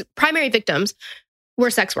 His primary victims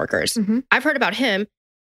were sex workers. Mm-hmm. I've heard about him.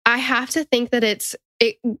 I have to think that it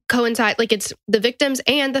coincides, like it's the victims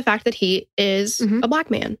and the fact that he is a Black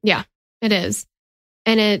man. Yeah, it is.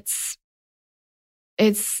 And it's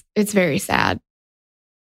very sad.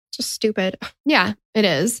 Just stupid. Yeah, it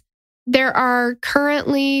is. There are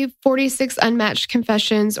currently 46 unmatched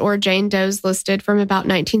confessions or Jane Does listed from about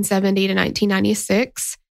 1970 to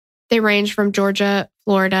 1996. They range from Georgia,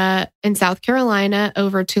 Florida, and South Carolina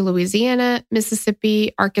over to Louisiana,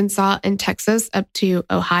 Mississippi, Arkansas, and Texas, up to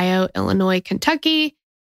Ohio, Illinois, Kentucky,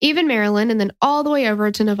 even Maryland, and then all the way over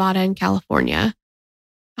to Nevada and California.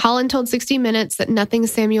 Holland told 60 Minutes that nothing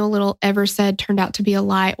Samuel Little ever said turned out to be a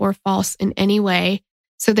lie or false in any way.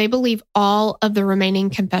 So they believe all of the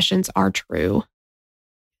remaining confessions are true.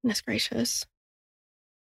 Goodness gracious.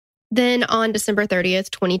 Then on December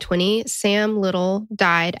 30th, 2020, Sam Little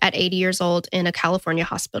died at 80 years old in a California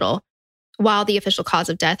hospital. While the official cause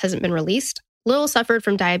of death hasn't been released, Little suffered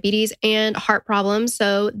from diabetes and heart problems,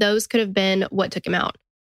 so those could have been what took him out.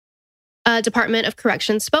 A Department of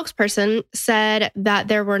Corrections spokesperson said that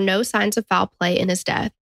there were no signs of foul play in his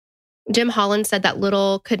death. Jim Holland said that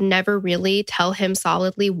Little could never really tell him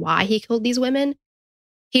solidly why he killed these women.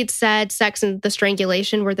 He'd said sex and the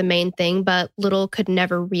strangulation were the main thing, but Little could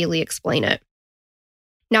never really explain it.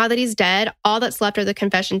 Now that he's dead, all that's left are the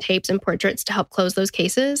confession tapes and portraits to help close those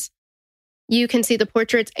cases. You can see the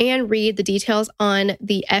portraits and read the details on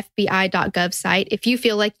the FBI.gov site if you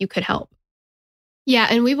feel like you could help. Yeah,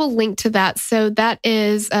 and we will link to that. So that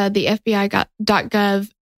is the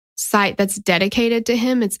FBI.gov site that's dedicated to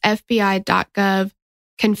him. It's FBI.gov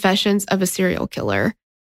Confessions of a Serial Killer.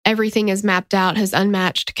 Everything is mapped out, has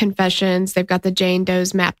unmatched confessions. They've got the Jane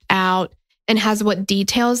Does mapped out and has what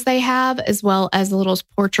details they have, as well as little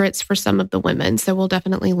portraits for some of the women. So we'll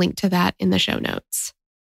definitely link to that in the show notes.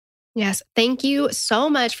 Yes. Thank you so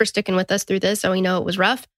much for sticking with us through this. So we know it was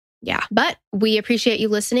rough. Yeah. But we appreciate you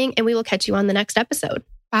listening, and we will catch you on the next episode.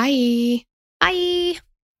 Bye. Bye.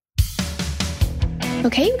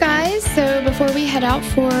 Okay, you guys. So before we head out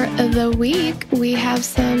for the week, we have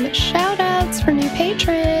some shout outs for new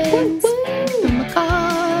patrons. Woo, woo. Oh my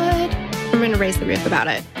God. I'm going to raise the roof about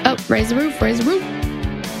it. Oh, raise the roof.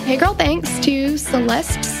 Hey girl, thanks to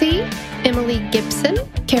Celeste C, Emily Gibson,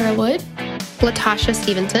 Kara Wood, Latasha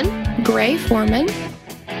Stevenson, Gray Foreman,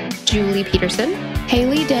 Julie Peterson,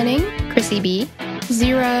 Haley Denning, Chrissy B,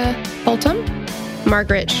 Zira Holtum,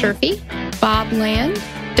 Margaret Sherfy, Bob Land,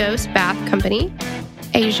 Dose Bath Company,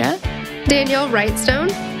 Asia, Danielle Wrightstone,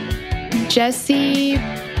 Jesse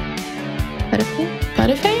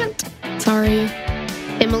Butterfant, sorry,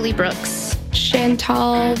 Emily Brooks,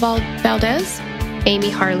 Chantal Valdez, Amy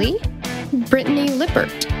Harley, Brittany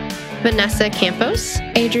Lippert, Vanessa Campos,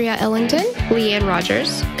 Adria Ellington, Leanne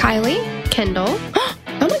Rogers, Kylie, Kendall. Oh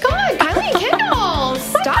my God, Kylie and Kendall!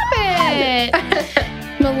 Stop it!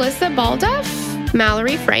 Melissa Balduff,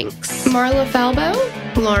 Mallory Franks, Marla Falbo,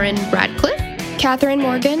 Lauren Radcliffe, Catherine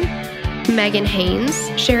Morgan, Megan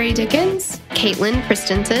Haynes, Sherry Dickens, Caitlin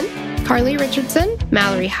Christensen, Carly Richardson,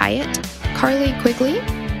 Mallory Hyatt, Carly Quigley,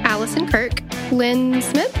 Allison Kirk, Lynn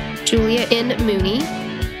Smith, Julia N. Mooney,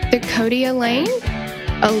 Dakotia Lane,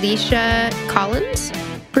 Alicia Collins,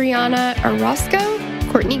 Brianna Orozco,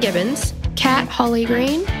 Courtney Gibbons, Kat Holly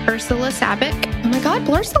Green, Ursula Sabick. Oh my God,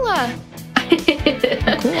 Blursula.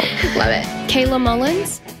 Cool. Love it. Kayla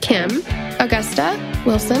Mullins, Kim, Augusta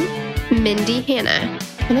Wilson, Mindy Hannah.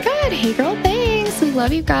 Oh my God, hey girl, thanks. We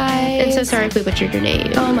love you guys. And so sorry if we butchered your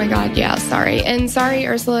name. Oh my God, yeah, sorry. And sorry,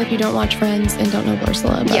 Ursula, if you don't watch Friends and don't know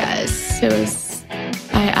Ursula. Yes. It was,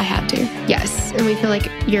 I had to. Yes. And we feel like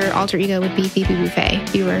your alter ego would be Phoebe Buffay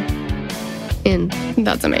if you were in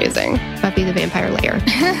That's amazing. Buffy the Vampire Layer.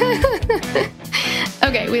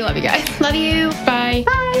 Okay, we love you guys. Love you. Bye.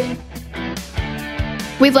 Bye.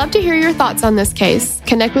 We'd love to hear your thoughts on this case.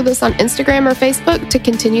 Connect with us on Instagram or Facebook to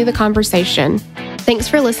continue the conversation. Thanks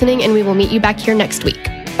for listening, and we will meet you back here next week.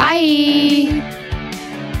 Bye.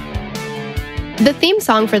 The theme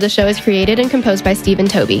song for the show is created and composed by Stephen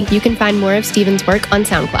Toby. You can find more of Stephen's work on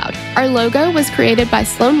SoundCloud. Our logo was created by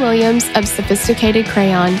Sloan Williams of Sophisticated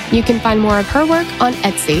Crayon. You can find more of her work on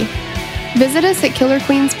Etsy. Visit us at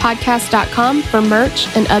KillerQueensPodcast.com for merch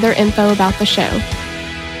and other info about the show.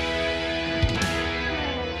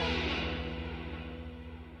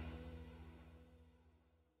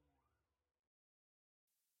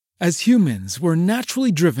 As humans, we're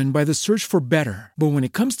naturally driven by the search for better. But when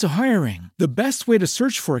it comes to hiring, the best way to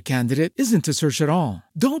search for a candidate isn't to search at all.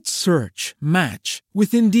 Don't search, match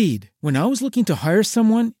with Indeed. When I was looking to hire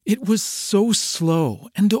someone, it was so slow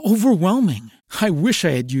and overwhelming. I wish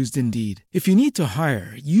I had used Indeed. If you need to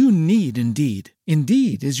hire, you need Indeed.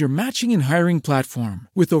 Indeed is your matching and hiring platform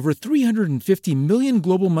with over 350 million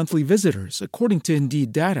global monthly visitors, according to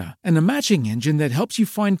Indeed data, and a matching engine that helps you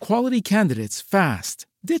find quality candidates fast.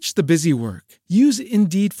 Ditch the busy work. Use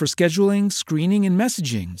Indeed for scheduling, screening, and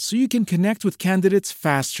messaging so you can connect with candidates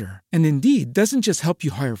faster. And Indeed doesn't just help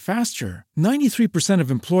you hire faster. 93%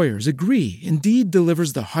 of employers agree Indeed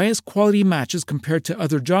delivers the highest quality matches compared to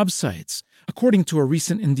other job sites, according to a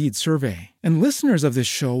recent Indeed survey. And listeners of this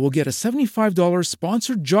show will get a $75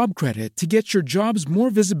 sponsored job credit to get your jobs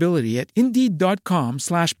more visibility at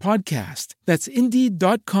Indeed.com/podcast. That's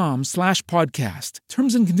Indeed.com/podcast.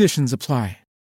 Terms and conditions apply.